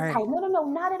so sorry.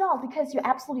 No, not at all, because you're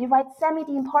absolutely right. Sammy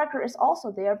Dean Parker is also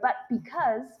there, but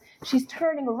because she's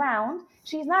turning around,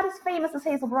 she's not as famous as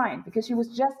Hazel Bryant, because she was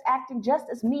just acting just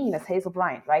as mean as Hazel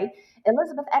Bryant, right?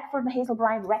 Elizabeth Eckford and Hazel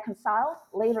Bryant reconciled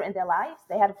later in their lives.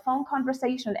 They had a phone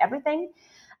conversation and everything.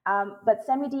 But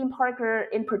Sammy Dean Parker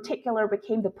in particular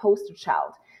became the poster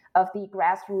child of the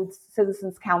grassroots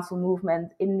Citizens Council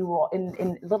movement in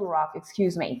Little Rock,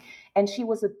 and she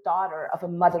was a daughter of a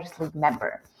Mothers League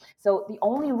member. So the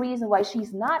only reason why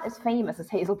she's not as famous as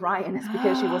Hazel Bryant is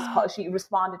because she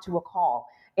responded to a call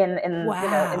in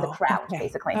the crowd,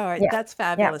 basically. All right, That's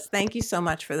fabulous. Yeah. Thank you so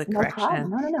much for the correction.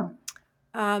 No problem.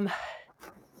 No.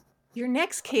 Your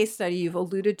next case study you've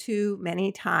alluded to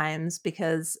many times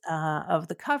because of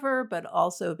the cover, but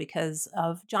also because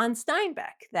of John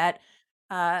Steinbeck. The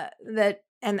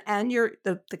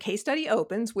case study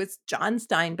opens with John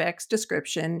Steinbeck's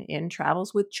description in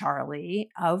Travels with Charlie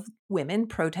of women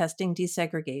protesting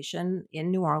desegregation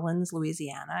in New Orleans,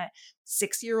 Louisiana.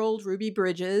 6-year-old Ruby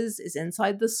Bridges is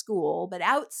inside the school, but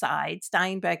outside,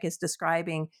 Steinbeck is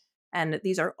describing, and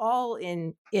these are all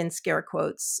in scare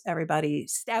quotes, everybody,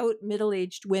 stout,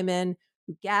 middle-aged women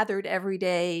who gathered every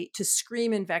day to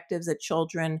scream invectives at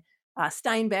children.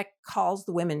 Steinbeck calls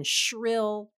the women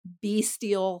shrill,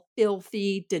 bestial,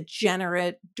 filthy,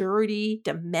 degenerate, dirty,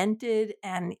 demented,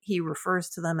 and he refers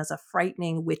to them as a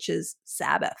frightening witch's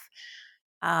Sabbath.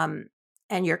 And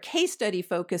your case study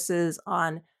focuses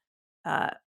on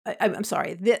I'm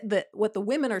sorry, what the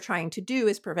women are trying to do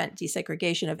is prevent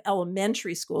desegregation of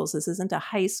elementary schools. This isn't a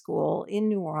high school in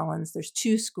New Orleans. There's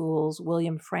 2 schools,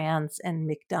 William France and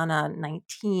McDonough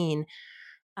 19.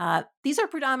 These are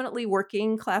predominantly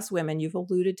working class women. You've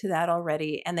alluded to that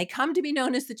already. And they come to be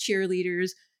known as the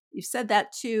cheerleaders. You've said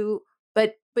that too.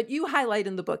 But you highlight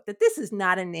in the book that this is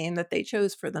not a name that they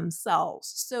chose for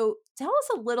themselves. So tell us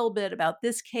a little bit about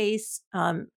this case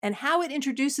and how it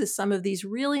introduces some of these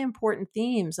really important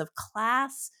themes of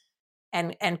class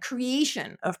and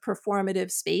creation of performative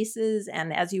spaces.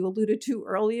 And as you alluded to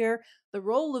earlier, the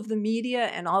role of the media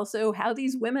and also how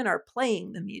these women are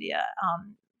playing the media.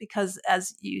 Because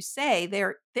as you say,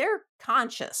 they're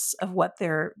conscious of what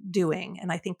they're doing. And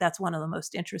I think that's one of the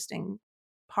most interesting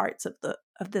parts of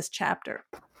this chapter.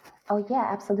 Oh, yeah,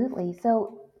 absolutely.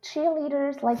 So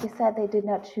cheerleaders, like you said, they did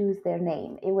not choose their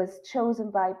name. It was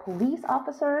chosen by police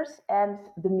officers, and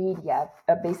the media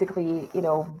basically,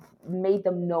 made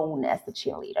them known as the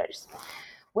cheerleaders,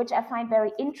 which I find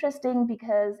very interesting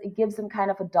because it gives them kind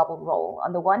of a double role.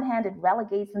 On the one hand, it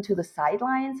relegates them to the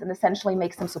sidelines and essentially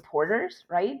makes them supporters,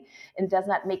 right? And does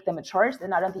not make them in charge. They're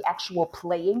not on the actual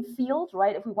playing field,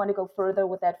 right? If we want to go further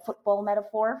with that football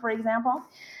metaphor, for example.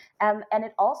 And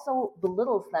it also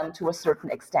belittles them to a certain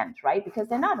extent, right? Because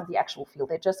they're not on the actual field.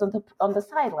 They're just on the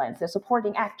sidelines. They're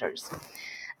supporting actors.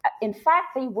 In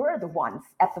fact, they were the ones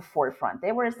at the forefront.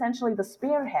 They were essentially the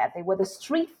spearhead. They were the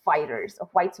street fighters of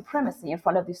white supremacy in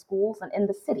front of the schools and in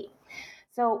the city.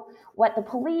 So what the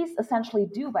police essentially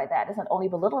do by that is not only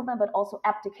belittle them, but also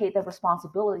abdicate their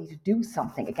responsibility to do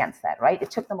something against that, right?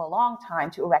 It took them a long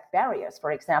time to erect barriers,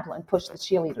 for example, and push the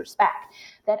cheerleaders back.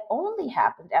 That only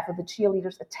happened after the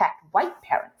cheerleaders attacked white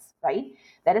parents, right?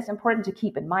 That is important to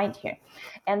keep in mind here.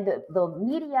 And the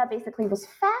media basically was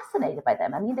fascinated by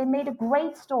them. I mean, they made a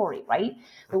great story, right?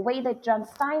 The way that John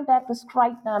Steinbeck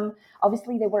described them,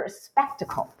 obviously they were a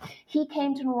spectacle. He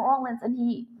came to New Orleans and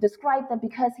he described them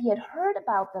because he had heard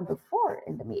about them before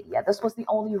in the media. This was the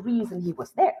only reason he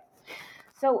was there.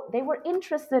 So they were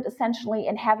interested essentially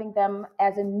in having them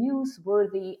as a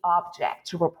newsworthy object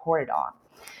to report on.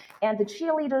 And the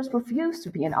cheerleaders refused to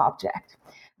be an object.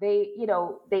 They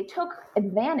took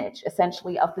advantage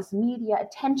essentially of this media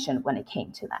attention when it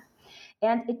came to them.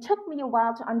 And it took me a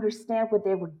while to understand what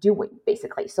they were doing,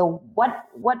 basically. So what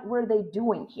were they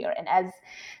doing here? And as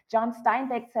John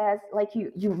Steinbeck says, like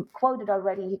you quoted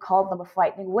already, he called them a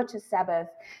frightening witch's Sabbath.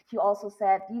 He also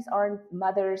said, these aren't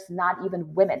mothers, not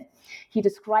even women. He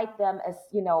described them as,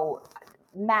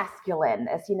 masculine,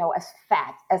 as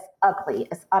fat, as ugly,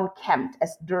 as unkempt,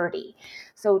 as dirty.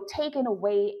 So taking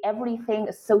away everything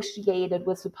associated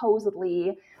with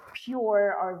supposedly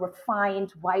pure or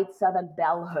refined white Southern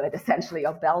bellehood, essentially,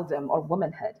 or belledom or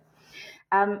womanhood.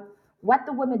 What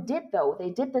the women did, though, they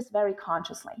did this very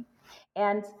consciously.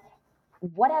 And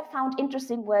what I found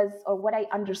interesting was, or what I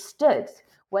understood,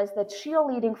 was that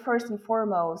cheerleading, first and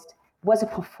foremost, was a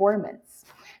performance.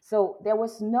 So there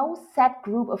was no set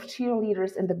group of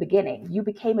cheerleaders in the beginning. You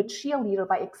became a cheerleader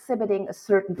by exhibiting a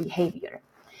certain behavior.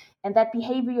 And that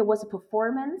behavior was a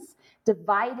performance,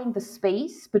 dividing the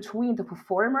space between the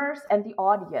performers and the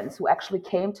audience who actually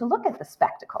came to look at the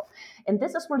spectacle. And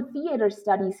this is where theater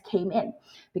studies came in,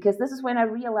 because this is when I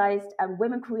realized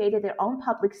women created their own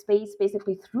public space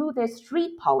basically through their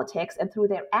street politics and through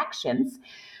their actions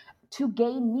to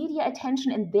gain media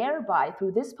attention, and thereby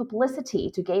through this publicity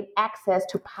to gain access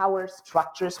to power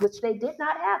structures, which they did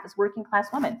not have as working class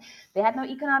women. They had no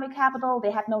economic capital,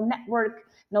 they had no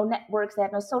networks, they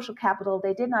had no social capital,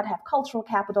 they did not have cultural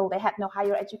capital, they had no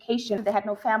higher education, they had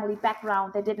no family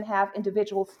background, they didn't have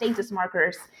individual status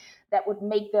markers that would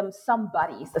make them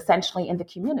somebodies essentially in the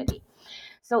community.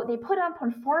 So they put on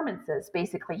performances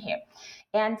basically here.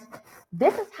 And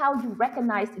this is how you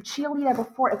recognize a cheerleader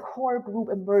before a core group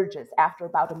emerges after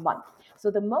about a month.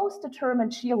 So the most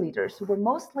determined cheerleaders, who were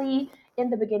mostly in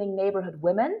the beginning neighborhood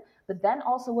women, but then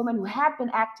also women who had been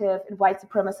active in white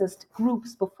supremacist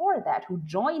groups before that, who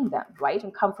joined them, right,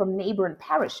 and come from neighboring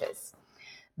parishes.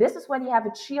 This is when you have a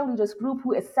cheerleaders group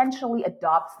who essentially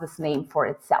adopts this name for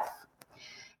itself.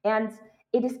 And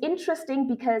it is interesting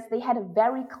because they had a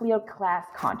very clear class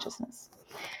consciousness.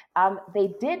 They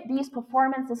did these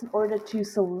performances in order to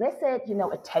solicit,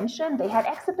 attention. They had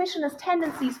exhibitionist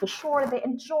tendencies for sure. They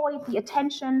enjoyed the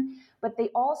attention, but they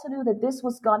also knew that this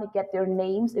was going to get their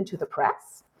names into the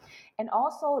press. And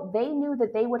also they knew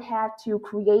that they would have to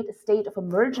create a state of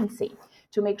emergency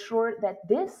to make sure that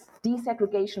this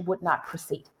desegregation would not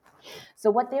proceed.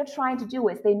 So what they're trying to do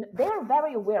is they're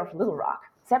very aware of Little Rock.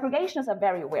 Segregationists are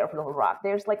very aware of Little Rock.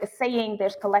 There's like a saying,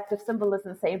 there's collective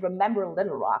symbolism saying, remember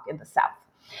Little Rock in the South.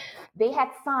 They had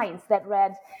signs that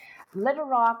read, Little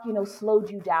Rock, slowed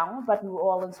you down, but New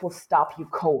Orleans will stop you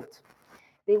cold.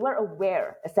 They were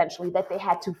aware, essentially, that they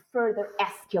had to further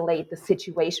escalate the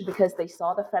situation because they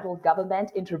saw the federal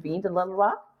government intervened in Little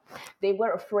Rock. They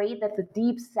were afraid that the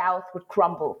Deep South would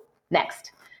crumble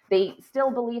next. They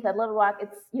still believe that Little Rock,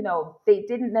 they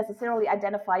didn't necessarily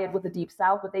identify it with the Deep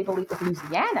South, but they believe if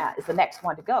Louisiana is the next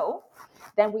one to go,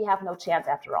 then we have no chance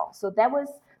after all. So that was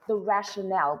the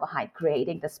rationale behind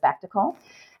creating the spectacle.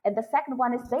 And the second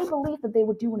one is they believed that they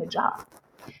were doing a job.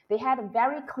 They had a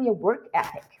very clear work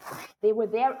ethic. They were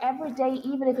there every day,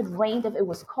 even if it rained, if it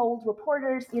was cold.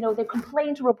 Reporters, they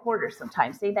complained to reporters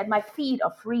sometimes, saying that my feet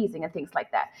are freezing and things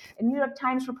like that. A New York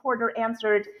Times reporter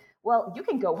answered, well, you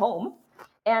can go home.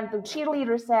 And the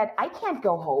cheerleader said, I can't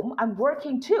go home. I'm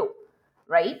working too,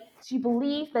 right? She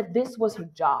believed that this was her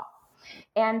job.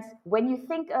 And when you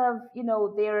think of,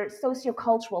 their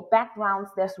sociocultural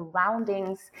backgrounds, their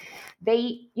surroundings,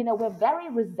 they, were very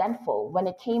resentful when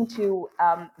it came to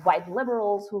white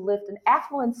liberals who lived in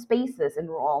affluent spaces in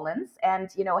New Orleans and,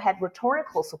 had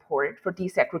rhetorical support for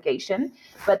desegregation,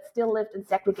 but still lived in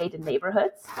segregated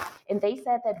neighborhoods. And they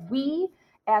said that we,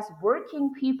 as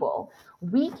working people,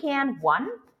 we can,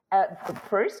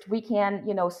 first, we can,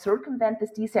 circumvent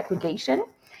this desegregation.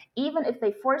 Even if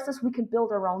they force us, we can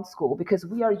build our own school because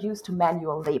we are used to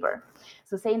manual labor.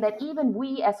 So saying that even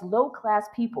we as low-class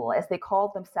people, as they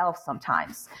call themselves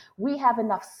sometimes, we have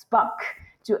enough spunk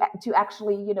to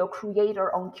actually, create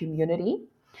our own community.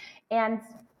 And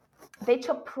they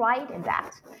took pride in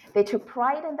that.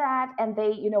 And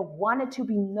they, wanted to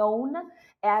be known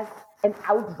as an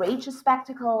outrageous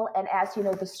spectacle and as,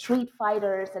 the street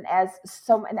fighters and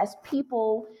as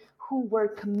people who were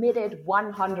committed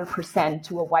 100%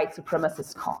 to a white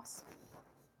supremacist cause.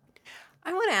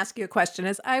 I want to ask you a question.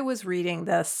 As I was reading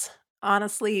this,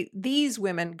 honestly, these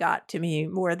women got to me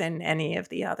more than any of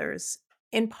the others,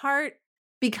 in part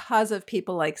because of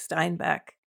people like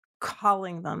Steinbeck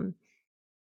calling them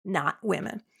not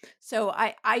women. So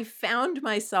I found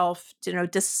myself,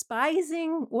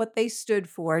 despising what they stood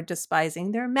for,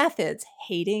 despising their methods,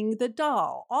 hating the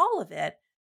doll, all of it.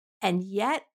 And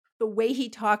yet the way he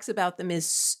talks about them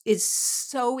is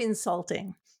so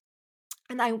insulting.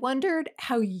 And I wondered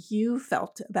how you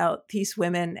felt about these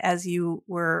women as you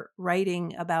were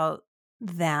writing about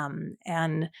them,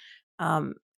 and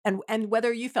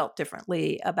whether you felt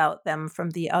differently about them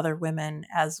from the other women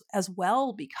as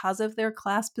well because of their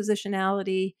class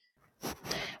positionality.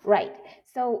 Right.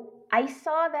 So I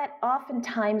saw that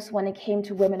oftentimes when it came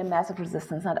to women in massive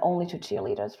resistance, not only to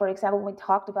cheerleaders. For example,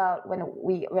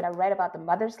 when I read about the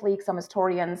Mothers League, some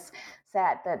historians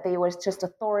said that they were just a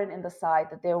thorn in the side,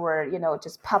 that they were,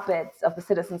 just puppets of the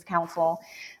Citizens Council,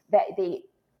 that they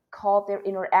called their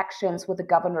interactions with the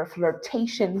governor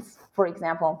flirtations, for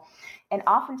example. And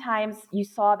oftentimes you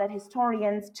saw that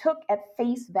historians took at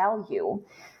face value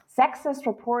sexist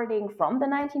reporting from the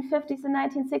 1950s and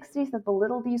 1960s that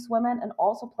belittled these women and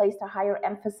also placed a higher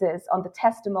emphasis on the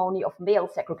testimony of male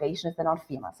segregationists than on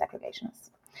female segregationists.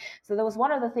 So that was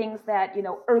one of the things that,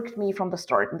 irked me from the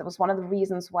start. And that was one of the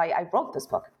reasons why I wrote this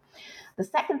book. The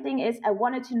second thing is I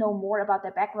wanted to know more about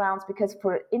their backgrounds because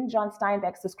in John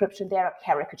Steinbeck's description, they are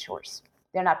caricatures.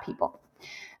 They're not people.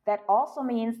 That also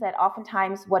means that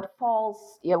oftentimes what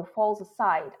falls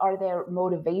aside are their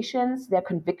motivations, their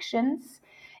convictions,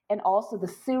 and also the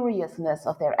seriousness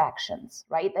of their actions,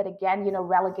 right? That again,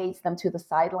 relegates them to the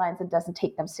sidelines and doesn't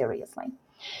take them seriously.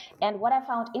 And what I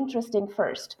found interesting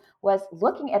first was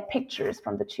looking at pictures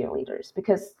from the cheerleaders,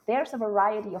 because there's a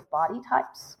variety of body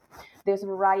types. There's a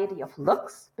variety of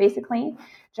looks, basically.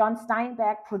 John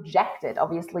Steinbeck projected,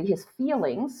 obviously, his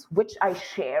feelings, which I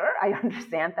share. I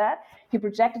understand that. He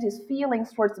projected his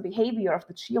feelings towards the behavior of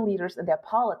the cheerleaders and their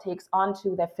politics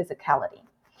onto their physicality.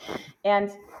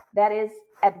 And that is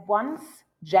at once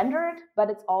gendered, but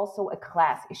it's also a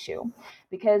class issue,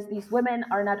 because these women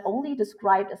are not only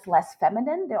described as less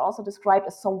feminine, they're also described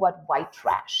as somewhat white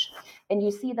trash. And you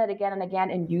see that again and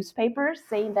again in newspapers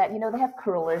saying that, they have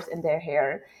curlers in their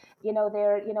hair.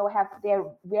 They're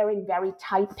wearing very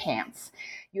tight pants.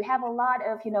 You have a lot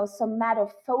of,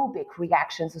 somatophobic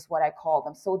reactions is what I call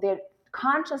them. So they're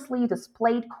consciously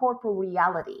displayed corporal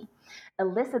reality,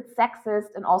 elicit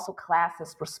sexist and also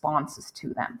classist responses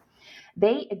to them.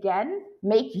 They again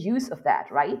make use of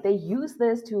that, right? They use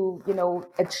this to,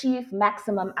 achieve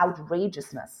maximum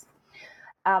outrageousness.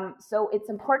 So it's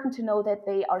important to know that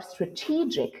they are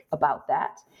strategic about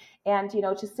that. And,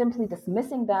 just simply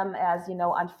dismissing them as,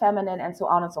 unfeminine and so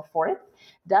on and so forth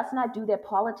does not do their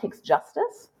politics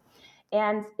justice.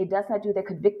 And it does not do their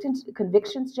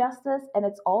convictions justice. And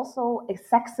it's also a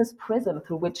sexist prism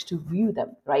through which to view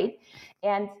them, right?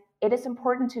 And it is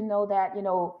important to know that,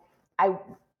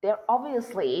 there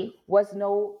obviously was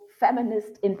no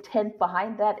feminist intent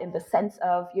behind that in the sense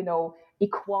of,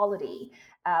 equality,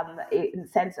 in the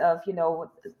sense of,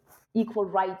 equal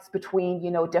rights between,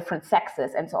 different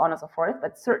sexes and so on and so forth.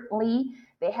 But certainly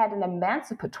they had an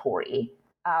emancipatory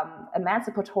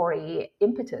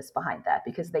impetus behind that,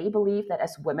 because they believed that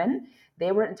as women,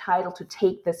 they were entitled to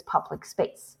take this public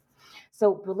space.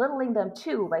 So belittling them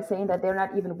too by saying that they're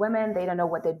not even women, they don't know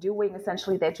what they're doing,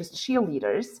 essentially they're just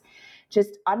cheerleaders,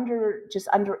 just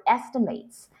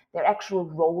underestimates their actual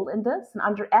role in this, and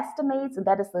underestimates, and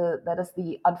that is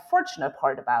the unfortunate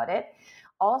part about it,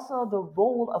 also the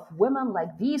role of women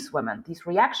like these women, these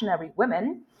reactionary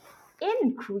women,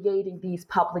 in creating these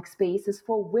public spaces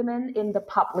for women in the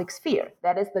public sphere.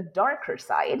 That is the darker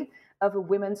side of a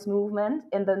women's movement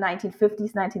in the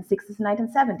 1950s, 1960s,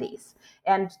 1970s.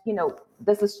 And,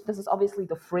 this is obviously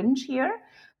the fringe here,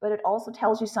 but it also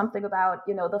tells you something about,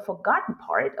 the forgotten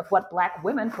part of what Black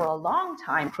women for a long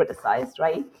time criticized,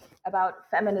 right? About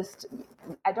feminist,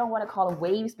 I don't want to call them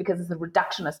waves because it's a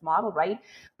reductionist model, right?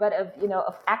 But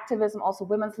of activism, also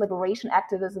women's liberation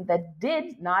activism that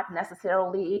did not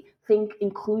necessarily think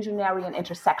inclusionary and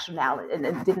intersectionality and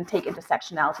didn't take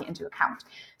intersectionality into account.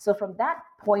 So from that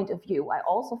point of view, I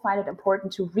also find it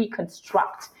important to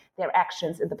reconstruct their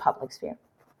actions in the public sphere.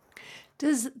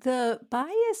 Does the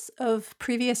bias of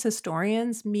previous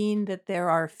historians mean that there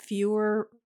are fewer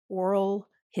oral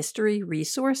history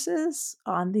resources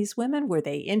on these women? Were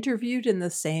they interviewed in the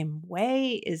same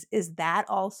way? Is that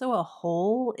also a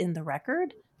hole in the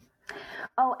record?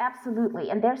 Oh, absolutely.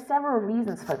 And there's several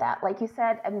reasons for that. Like you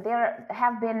said, and there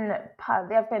have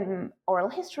been oral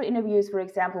history interviews, for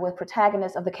example, with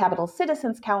protagonists of the Capital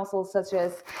Citizens Council, such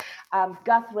as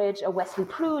Guthridge or Wesley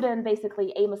Pruden.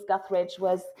 Basically, Amos Guthridge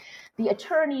was the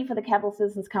attorney for the Capital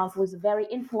Citizens Council. He was a very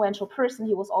influential person.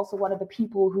 He was also one of the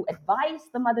people who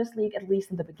advised the Mothers League, at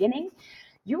least in the beginning.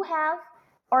 You have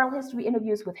oral history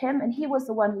interviews with him, and he was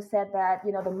the one who said that,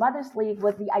 the Mothers League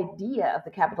was the idea of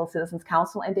the Capital Citizens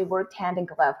Council, and they worked hand in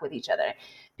glove with each other.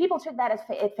 People took that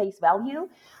at face value,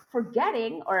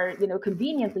 forgetting, or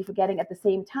conveniently forgetting at the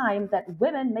same time, that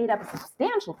women made up a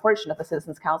substantial portion of the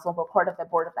Citizens Council and were part of the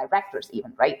board of directors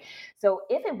even, right? So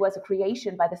if it was a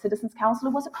creation by the Citizens Council,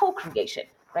 it was a co-creation,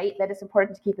 right? That is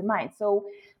important to keep in mind. So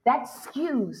that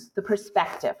skews the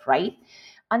perspective, right?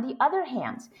 On the other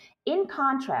hand, in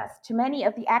contrast to many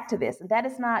of the activists, and that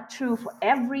is not true for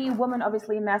every woman,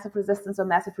 obviously, in massive resistance or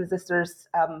massive resistors,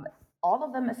 all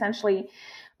of them essentially,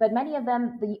 but many of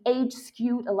them, the age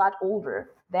skewed a lot older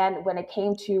than when it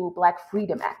came to Black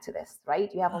freedom activists, right?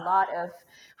 You have a lot of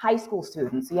high school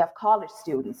students, you have college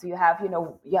students, you have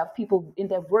people in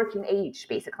their working age,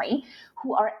 basically,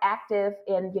 who are active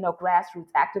in,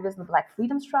 grassroots activism, the Black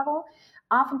freedom struggle.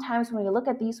 Oftentimes, when you look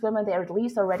at these women, they're at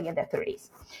least already in their 30s.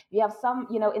 You have some,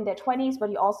 in their 20s, but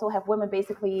you also have women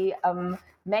basically,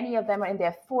 many of them are in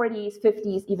their 40s,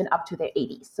 50s, even up to their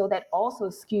 80s. So that also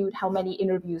skewed how many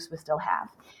interviews we still have.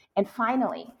 And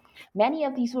finally, many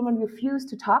of these women refused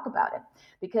to talk about it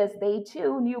because they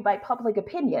too knew by public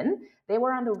opinion they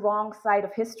were on the wrong side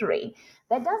of history.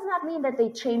 That does not mean that they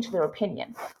changed their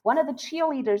opinion. One of the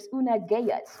cheerleaders, Una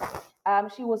Gayet,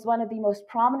 she was one of the most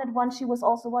prominent ones. She was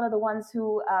also one of the ones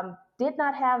who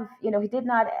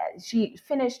she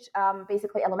finished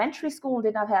basically elementary school and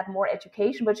did not have more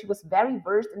education, but she was very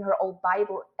versed in her old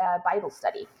Bible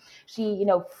study. She,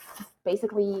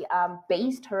 basically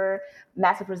based her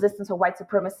massive resistance or white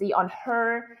supremacy on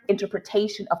her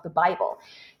interpretation of the Bible.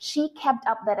 She kept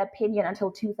up that opinion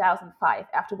until 2005.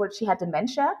 Afterwards, she had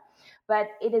dementia. But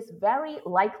it is very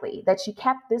likely that she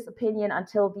kept this opinion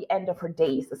until the end of her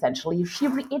days, essentially. She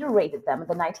reiterated them in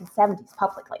the 1970s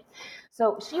publicly.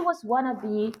 So she was one of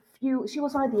the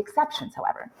exceptions,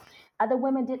 however. Other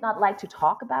women did not like to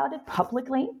talk about it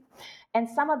publicly. And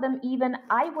some of them even,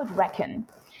 I would reckon,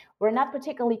 were not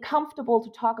particularly comfortable to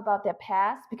talk about their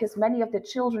past because many of their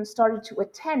children started to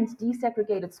attend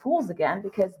desegregated schools again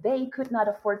because they could not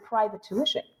afford private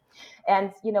tuition.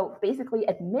 And, basically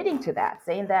admitting to that,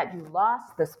 saying that you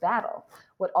lost this battle,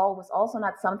 was also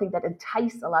not something that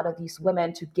enticed a lot of these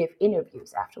women to give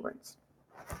interviews afterwards.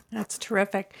 That's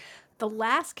terrific. The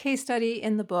last case study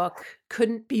in the book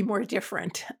couldn't be more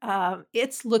different.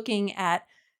 It's looking at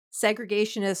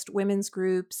segregationist women's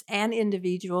groups and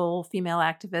individual female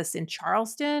activists in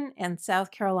Charleston and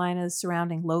South Carolina's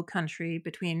surrounding Low Country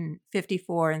between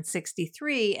 54 and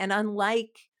 63. And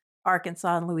unlike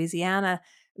Arkansas and Louisiana,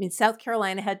 South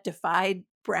Carolina had defied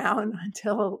Brown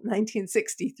until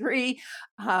 1963.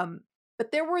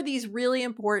 But there were these really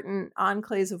important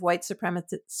enclaves of white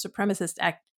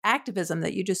supremacist activism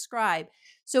that you describe.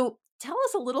 So tell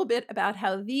us a little bit about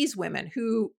how these women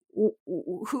who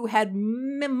had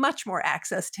much more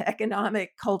access to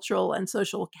economic, cultural, and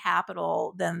social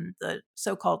capital than the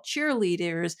so-called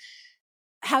cheerleaders,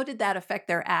 how did that affect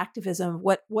their activism?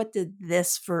 What did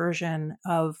this version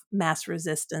of massive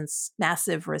resistance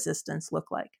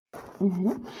look like?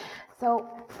 Mm-hmm. So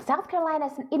South Carolina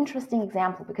is an interesting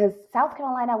example because South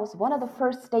Carolina was one of the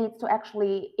first states to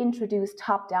actually introduce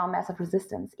top-down massive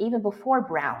resistance, even before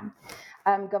Brown.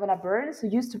 Governor Burns, who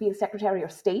used to be the Secretary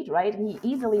of State, right? And he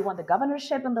easily won the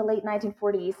governorship in the late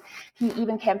 1940s. He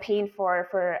even campaigned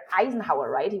for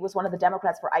Eisenhower, right? He was one of the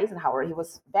Democrats for Eisenhower. He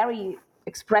was very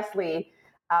expressly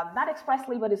not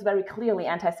expressly, but is very clearly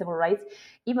anti-civil rights.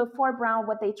 Even before Brown,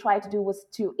 what they tried to do was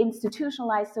to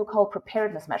institutionalize so-called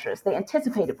preparedness measures. They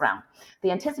anticipated Brown.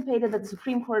 They anticipated that the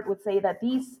Supreme Court would say that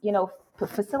these,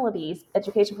 facilities,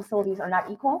 education facilities, are not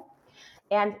equal.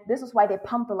 And this is why they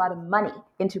pumped a lot of money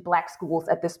into Black schools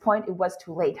at this point. It was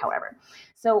too late, however.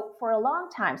 So for a long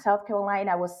time, South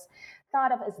Carolina was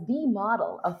thought of as the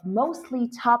model of mostly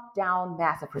top-down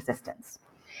massive resistance.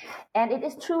 And it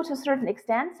is true to a certain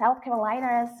extent. South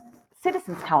Carolina's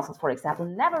citizens' councils, for example,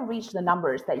 never reached the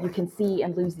numbers that you can see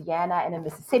in Louisiana and in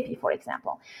Mississippi, for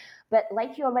example. But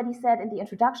like you already said in the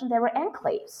introduction, there were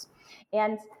enclaves.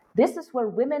 And this is where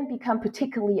women become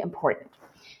particularly important.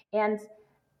 And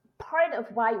part of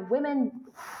why women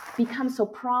become so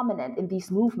prominent in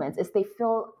these movements is they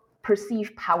fill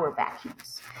perceived power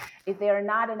vacuums. If there are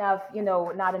not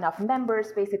enough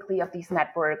members basically of these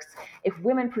networks, if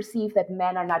women perceive that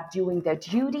men are not doing their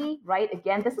duty, right?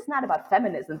 Again, this is not about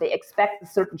feminism. They expect a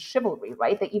certain chivalry,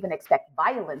 right? They even expect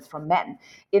violence from men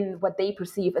in what they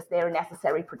perceive as their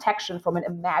necessary protection from an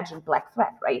imagined Black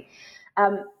threat, right?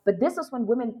 But this is when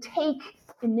women take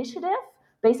initiative,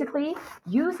 basically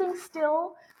using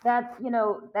still that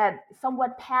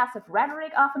somewhat passive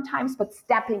rhetoric oftentimes, but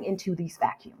stepping into these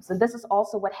vacuums. And this is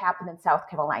also what happened in South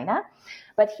Carolina.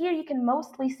 But here you can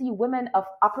mostly see women of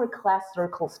upper class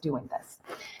circles doing this.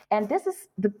 And this is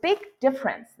the big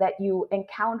difference that you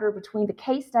encounter between the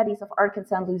case studies of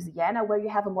Arkansas and Louisiana, where you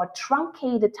have a more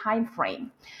truncated time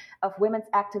frame of women's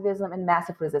activism and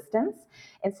massive resistance.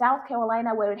 In South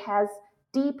Carolina, where it has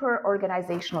deeper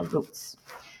organizational roots.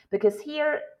 Because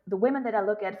here, the women that I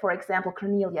look at, for example,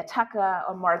 Cornelia Tucker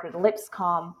or Margaret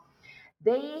Lipscomb,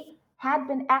 they had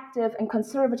been active in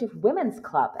conservative women's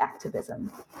club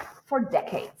activism for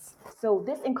decades. So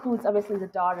this includes, obviously, the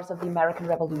Daughters of the American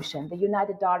Revolution, the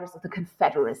United Daughters of the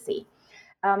Confederacy.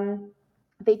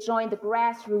 They joined the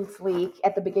Grassroots League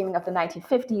at the beginning of the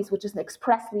 1950s, which is an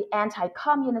expressly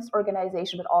anti-communist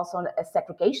organization, but also a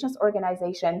segregationist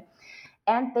organization.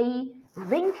 And they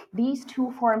link these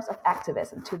two forms of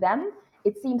activism. To them,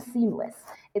 it seems seamless.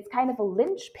 It's kind of a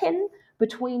linchpin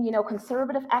between,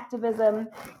 conservative activism,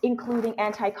 including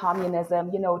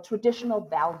anti-communism, traditional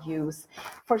values.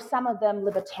 For some of them,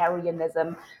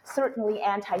 libertarianism, certainly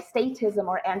anti-statism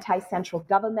or anti-central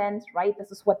government, right?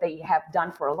 This is what they have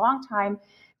done for a long time.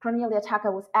 Cornelia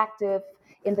Tucker was active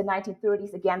in the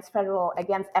 1930s against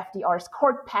FDR's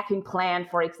court packing plan,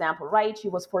 for example, right? She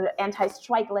was for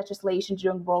anti-strike legislation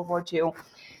during World War II.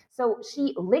 So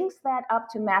she links that up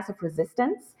to massive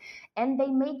resistance, and they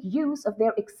make use of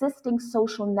their existing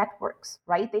social networks,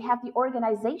 right? They have the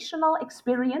organizational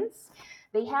experience,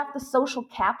 they have the social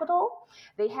capital,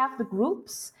 they have the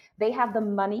groups, they have the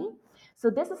money. So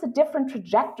this is a different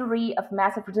trajectory of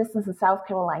massive resistance in South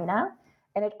Carolina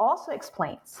And it also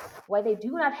explains why they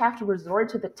do not have to resort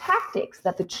to the tactics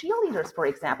that the cheerleaders, for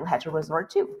example, had to resort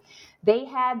to. They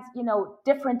had,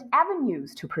 different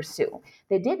avenues to pursue.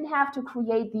 They didn't have to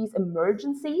create these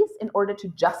emergencies in order to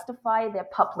justify their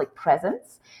public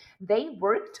presence. They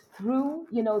worked through,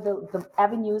 the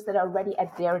avenues that are already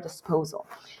at their disposal.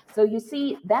 So you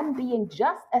see them being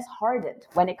just as hardened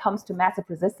when it comes to massive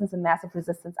resistance and massive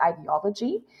resistance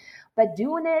ideology, but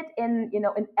doing it in,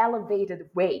 an elevated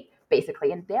way,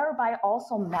 basically, and thereby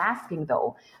also masking,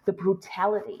 though, the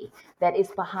brutality that is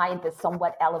behind this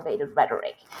somewhat elevated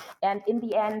rhetoric. And in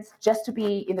the end, just to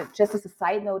be, just as a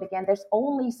side note again, there's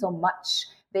only so much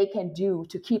they can do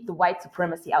to keep the white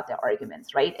supremacy out their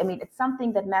arguments, right? I mean, it's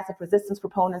something that massive resistance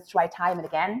proponents try time and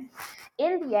again.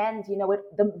 In the end,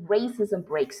 the racism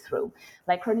breaks through.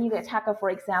 Like Cornelia Tucker, for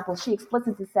example, she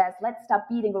explicitly says, let's stop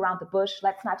beating around the bush.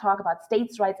 Let's not talk about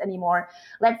states' rights anymore.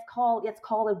 Let's call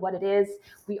it what it is.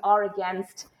 We are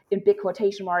against, in big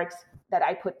quotation marks, that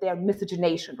I put there,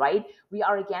 miscegenation, right? We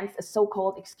are against a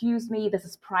so-called, excuse me, this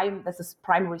is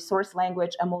primary source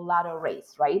language, a mulatto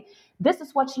race, right? This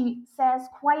is what she says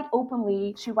quite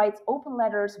openly. She writes open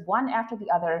letters, one after the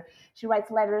other. She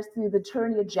writes letters to the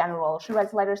Attorney General. She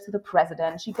writes letters to the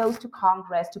President. She goes to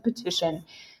Congress to petition.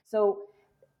 So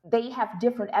they have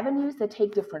different avenues. They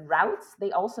take different routes.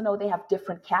 They also know they have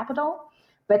different capital.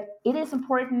 But it is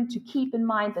important to keep in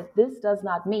mind that this does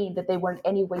not mean that they were in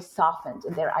any way softened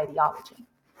in their ideology.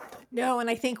 No, and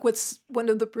I think what's one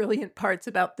of the brilliant parts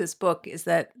about this book is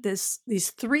that these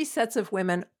three sets of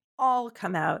women all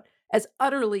come out as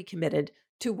utterly committed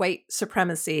to white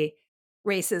supremacy,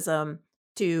 racism,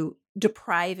 to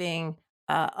depriving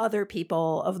other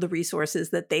people of the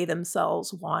resources that they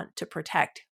themselves want to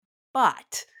protect.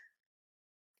 But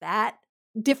that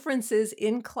differences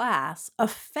in class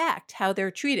affect how they're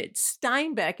treated.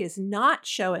 Steinbeck is not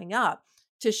showing up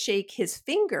to shake his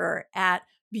finger at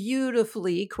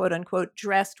beautifully, quote unquote,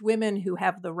 dressed women who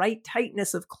have the right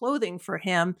tightness of clothing for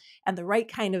him and the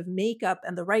right kind of makeup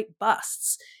and the right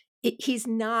busts. He's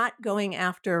not going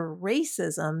after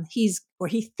racism. He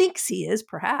thinks he is,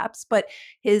 perhaps, but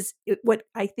what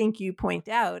I think you point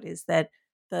out is that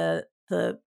there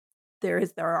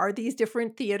are these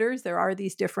different theaters, there are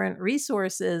these different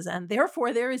resources, and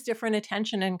therefore there is different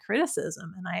attention and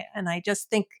criticism. And I just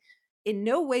think in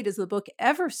no way does the book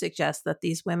ever suggest that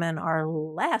these women are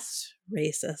less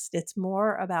racist. It's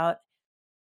more about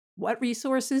what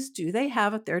resources do they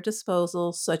have at their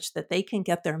disposal such that they can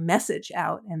get their message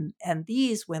out. And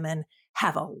these women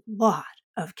have a lot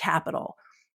of capital,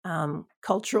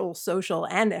 cultural, social,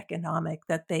 and economic,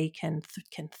 that they can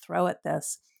throw at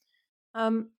this.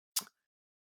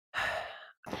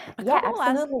 Yeah,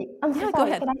 absolutely. I'm so sorry. Go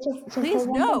ahead. Can I just Please, say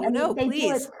one thing? no, They please.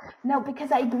 do it. No,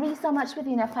 because I agree so much with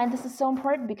you, and I find this is so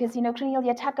important because,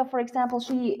 Cornelia Tucker, for example,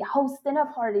 she hosts dinner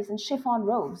parties in chiffon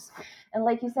robes. And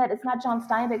like you said, it's not John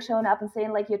Steinbeck showing up and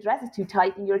saying, like, your dress is too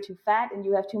tight and you're too fat and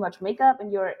you have too much makeup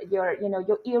and your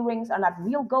earrings are not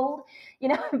real gold,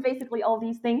 basically all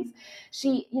these things.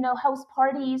 She, hosts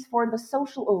parties for the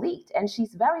social elite, and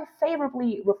she's very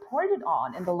favorably reported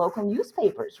on in the local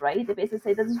newspapers, right? They basically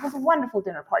say that this was a wonderful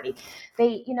dinner party.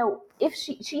 They, if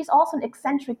she's also an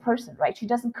eccentric person, right? She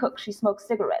doesn't cook, she smokes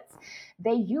cigarettes.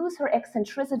 They use her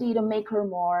eccentricity to make her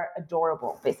more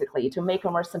adorable, basically, to make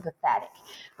her more sympathetic,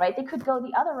 right? They could go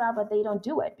the other route, but they don't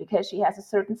do it because she has a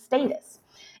certain status.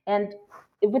 And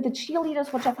with the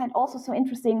cheerleaders, which I find also so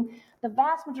interesting, the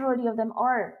vast majority of them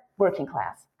are working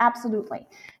class. Absolutely.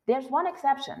 There's one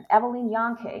exception, Evelyn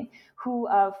Yankee, who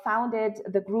founded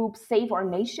the group Save Our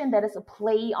Nation. That is a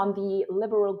play on the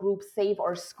liberal group Save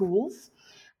Our Schools,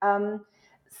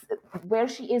 where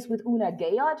she is with Una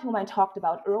Gayot, whom I talked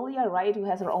about earlier, right, who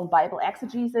has her own Bible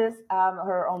exegesis,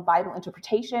 her own Bible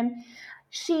interpretation.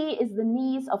 She is the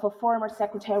niece of a former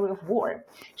Secretary of War.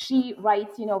 She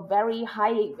writes, very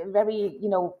high, very,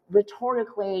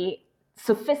 rhetorically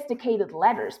sophisticated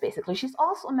letters, basically. She's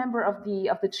also a member of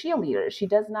the cheerleaders. She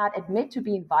does not admit to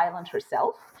being violent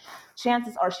herself.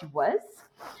 Chances are she was.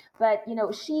 But,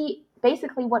 she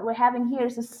basically, what we're having here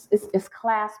is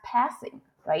class passing,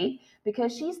 right?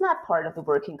 Because she's not part of the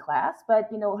working class, but,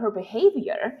 her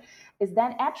behavior is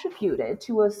then attributed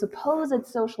to a supposed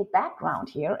social background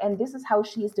here. And this is how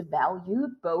she is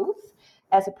devalued, both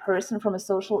as a person from a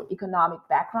social economic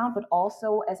background, but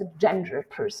also as a gendered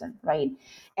person, right?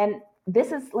 And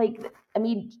this is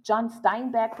John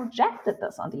Steinbeck projected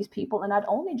this on these people, and not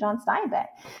only John Steinbeck.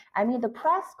 The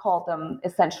press called them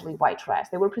essentially white trash.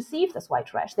 They were perceived as white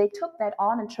trash. They took that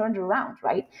on and turned around,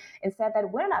 right? And said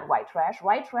that we're not white trash.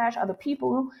 White trash are the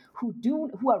people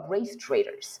who are race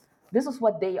traitors. This is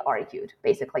what they argued,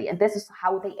 basically. And this is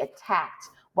how they attacked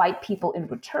white people in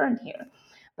return here.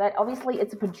 But obviously,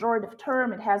 it's a pejorative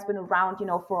term. It has been around,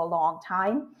 for a long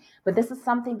time. But this is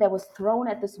something that was thrown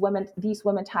at these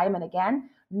women time and again,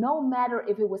 no matter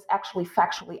if it was actually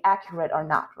factually accurate or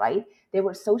not, right? They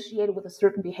were associated with a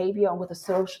certain behavior and with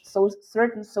a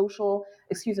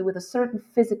with a certain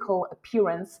physical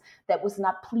appearance that was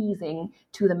not pleasing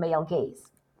to the male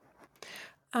gaze.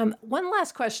 One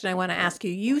last question I want to ask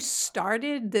you. You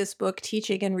started this book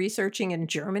teaching and researching in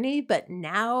Germany, but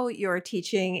now you're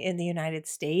teaching in the United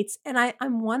States. And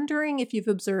I'm wondering if you've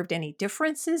observed any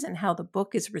differences in how the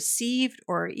book is received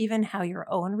or even how your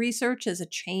own research has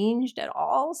changed at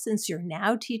all since you're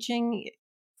now teaching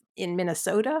in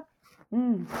Minnesota?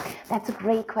 That's a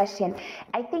great question.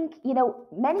 I think,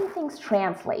 many things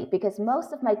translate because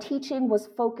most of my teaching was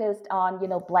focused on,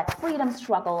 Black freedom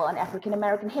struggle, on African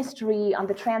American history, on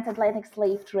the transatlantic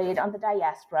slave trade, on the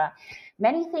diaspora.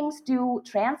 Many things do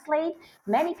translate.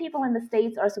 Many people in the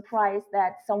States are surprised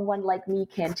that someone like me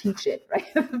can teach it,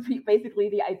 right? Basically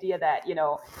the idea that,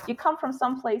 you come from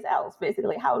someplace else,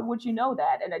 basically. How would you know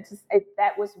that? And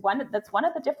that's one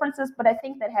of the differences, but I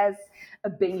think that has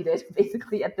abated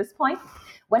basically at this point.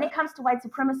 When it comes to white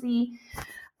supremacy,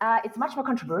 it's much more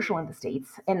controversial in the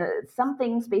States, and some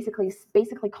things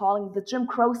basically calling the Jim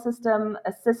Crow system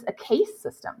a case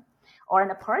system or an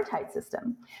apartheid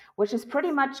system, which is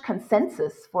pretty much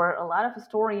consensus for a lot of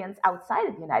historians outside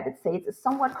of the United States, is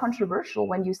somewhat controversial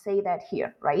when you say that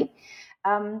here, right?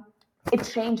 It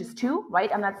changes too, right?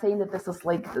 I'm not saying that this is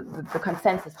like the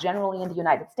consensus generally in the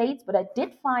United States, but I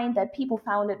did find that people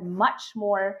found it much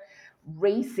more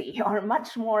racy or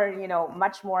much more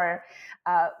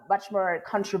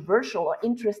controversial or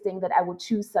interesting that I would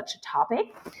choose such a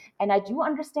topic. And I do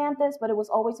understand this, but it was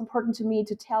always important to me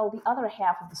to tell the other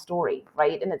half of the story,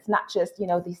 right? And it's not just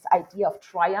this idea of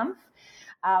triumph.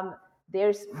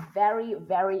 There's very,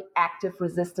 very active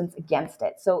resistance against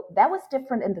it. So that was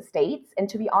different in the States. And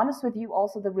to be honest with you,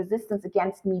 also the resistance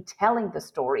against me telling the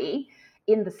story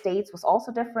in the States was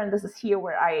also different. This is here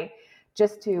where I,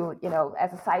 just to,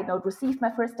 as a side note, received my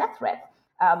first death threat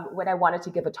when I wanted to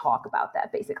give a talk about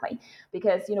that, basically.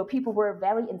 Because, people were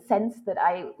very incensed that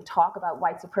I talk about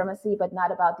white supremacy, but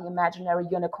not about the imaginary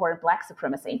unicorn Black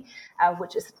supremacy,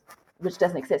 which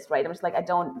doesn't exist, right? I'm just like, I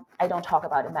don't talk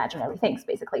about imaginary things,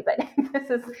 basically. But this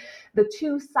is the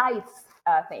two sides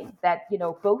thing that,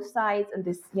 both sides and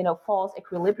this, false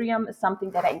equilibrium is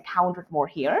something that I encountered more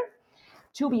here.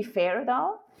 To be fair,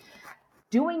 though,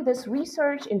 doing this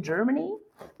research in Germany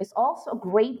is also a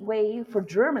great way for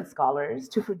German scholars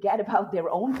to forget about their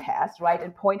own past, right,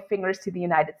 and point fingers to the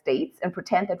United States and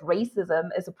pretend that racism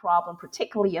is a problem,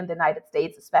 particularly in the United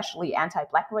States, especially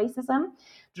anti-Black racism.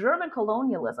 German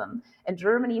colonialism and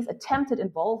Germany's attempted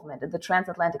involvement in the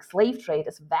transatlantic slave trade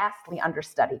is vastly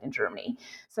understudied in Germany.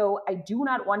 So I do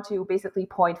not want to basically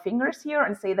point fingers here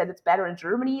and say that it's better in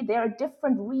Germany. There are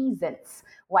different reasons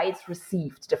why it's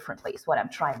received differently, is what I'm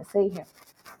trying to say here.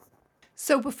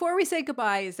 So before we say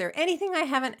goodbye, is there anything I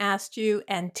haven't asked you?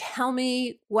 And tell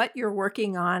me what you're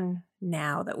working on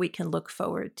now that we can look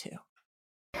forward to.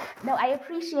 No, I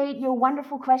appreciate your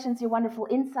wonderful questions, your wonderful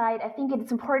insight. I think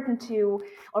it's important to,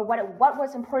 or what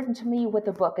was important to me with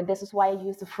the book, and this is why I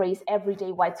use the phrase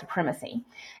everyday white supremacy,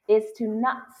 is to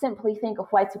not simply think of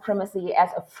white supremacy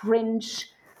as a fringe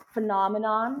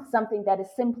phenomenon, something that is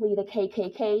simply the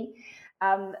KKK,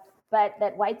 but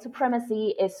that white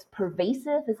supremacy is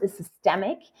pervasive, is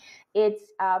systemic. It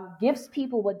gives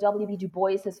people what W.B. Du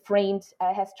Bois has termed,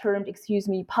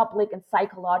 public and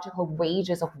psychological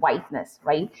wages of whiteness,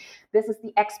 right? This is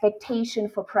the expectation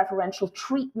for preferential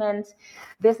treatment.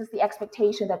 This is the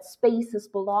expectation that spaces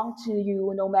belong to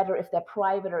you, no matter if they're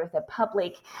private or if they're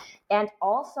public. And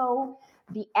also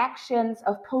the actions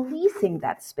of policing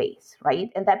that space, right?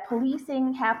 And that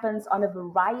policing happens on a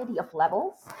variety of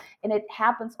levels, and it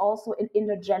happens also in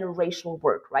intergenerational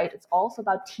work, right? It's also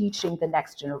about teaching the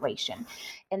next generation.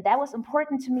 And that was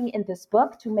important to me in this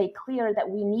book, to make clear that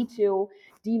we need to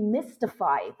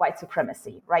demystify white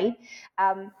supremacy, right?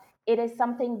 It is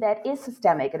something that is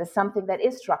systemic, it is something that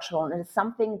is structural, and it is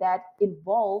something that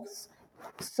involves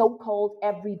so-called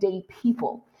everyday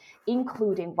people,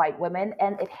 including white women,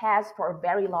 and it has for a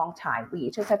very long time. We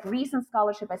just have recent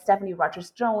scholarship by Stephanie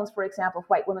Rogers-Jones, for example, of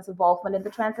white women's involvement in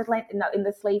the in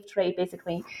the slave trade,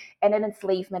 basically, and in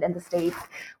enslavement in the States.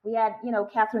 We had,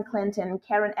 Catherine Clinton,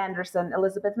 Karen Anderson,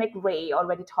 Elizabeth McRae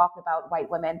already talked about white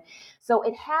women. So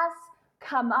it has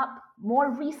come up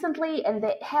more recently, and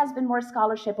there has been more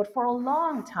scholarship, but for a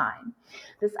long time,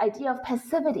 this idea of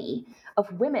passivity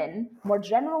of women more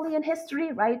generally in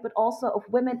history, right, but also of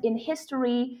women in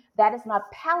history that is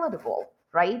not palatable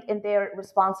right, and their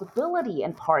responsibility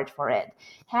in part for it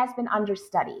has been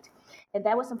understudied. And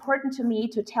that was important to me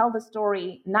to tell the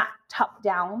story not top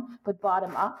down, but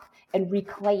bottom up, and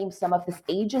reclaim some of this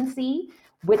agency,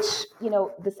 which,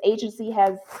 this agency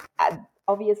has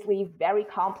obviously very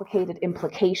complicated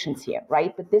implications here,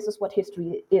 right? But this is what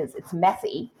history is. It's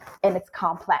messy and it's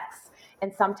complex.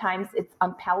 And sometimes it's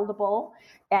unpalatable.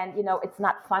 And, it's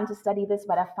not fun to study this,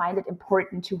 but I find it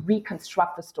important to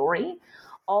reconstruct the story.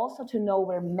 Also to know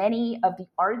where many of the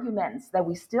arguments that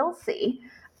we still see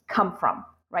come from,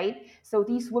 right? So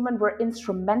these women were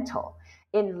instrumental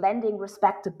in lending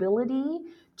respectability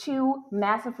to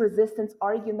massive resistance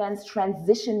arguments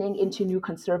transitioning into new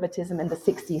conservatism in the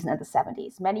 60s and the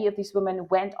 70s. Many of these women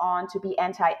went on to be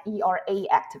anti-ERA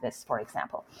activists, for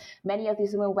example. Many of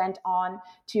these women went on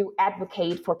to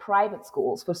advocate for private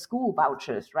schools, for school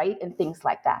vouchers, right, and things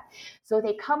like that. So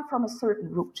they come from a certain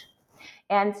root.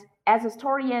 And as a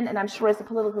historian, and I'm sure as a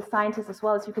political scientist as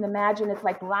well, as you can imagine, it's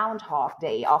like Groundhog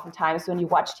Day oftentimes when you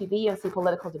watch TV and see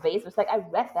political debates. It's like, I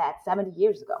read that 70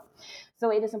 years ago.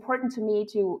 So it is important to me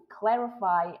to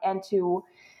clarify and to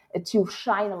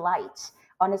shine a light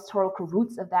on historical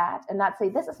roots of that and not say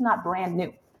this is not brand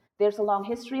new. There's a long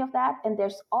history of that, and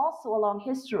there's also a long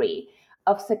history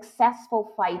of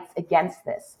successful fights against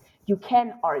this. You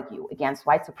can argue against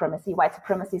white supremacy. White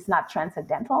supremacy is not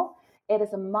transcendental. It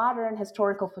is a modern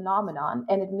historical phenomenon,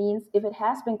 and it means if it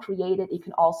has been created, it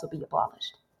can also be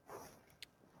abolished.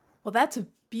 Well, that's a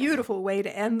beautiful way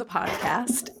to end the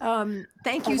podcast.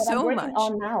 Thank you so much.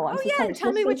 On now.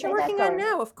 Tell me what you're working on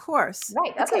now, of course.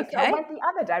 Right. That's okay. So I went the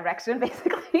other direction,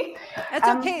 basically. That's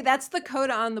okay. That's the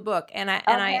coda on the book, and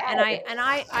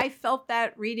I felt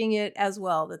that reading it as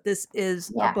well. That this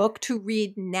is a book to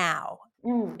read now.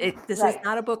 This is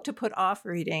not a book to put off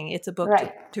reading. It's a book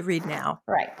to read now.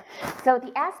 Right. So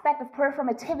the aspect of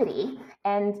performativity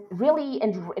and really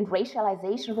and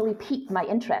racialization really piqued my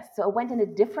interest. So I went in a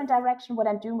different direction. What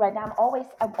I'm doing right now,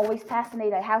 I'm always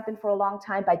fascinated. I have been for a long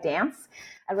time by dance.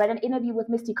 I read an interview with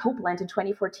Misty Copeland in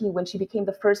 2014 when she became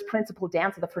the first principal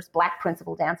dancer, the first Black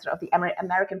principal dancer of the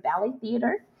American Ballet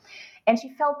Theater. And she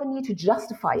felt the need to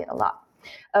justify it a lot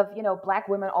of, Black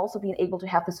women also being able to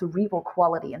have the cerebral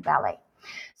quality in ballet.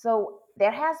 So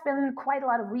there has been quite a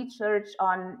lot of research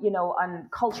on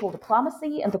cultural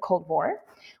diplomacy and the Cold War.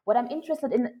 What I'm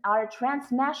interested in are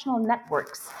transnational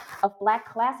networks of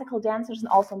Black classical dancers and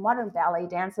also modern ballet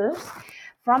dancers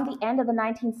from the end of the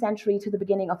 19th century to the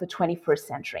beginning of the 21st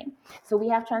century. So we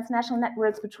have transnational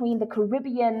networks between the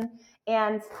Caribbean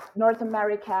and North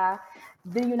America,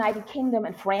 the United Kingdom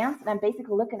and France. And I'm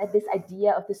basically looking at this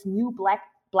idea of this new Black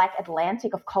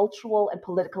Atlantic of cultural and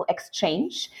political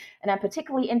exchange. And I'm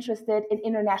particularly interested in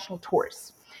international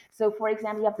tours. So, for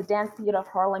example, you have the Dance Theater of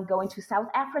Harlem going to South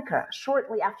Africa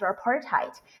shortly after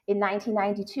apartheid in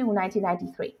 1992,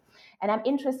 1993. And I'm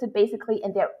interested basically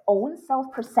in their own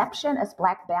self-perception as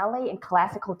Black ballet and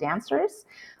classical dancers,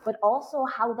 but also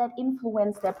how that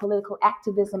influenced their political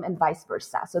activism and vice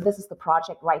versa. So this is the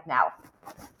project right now.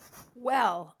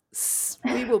 Well,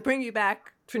 we will bring you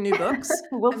back for new books.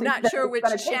 I'm not sure which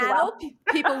channel.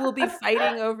 People will be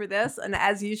fighting over this. And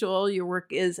as usual, your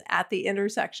work is at the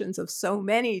intersections of so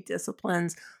many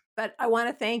disciplines. But I want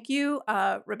to thank you.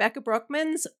 Rebecca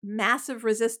Brückmann's Massive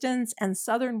Resistance and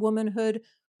Southern Womanhood,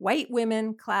 White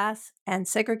Women, Class, and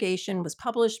Segregation was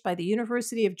published by the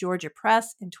University of Georgia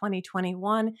Press in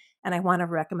 2021. And I want to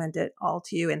recommend it all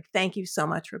to you. And thank you so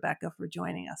much, Rebecca, for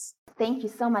joining us. Thank you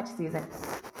so much, Susan.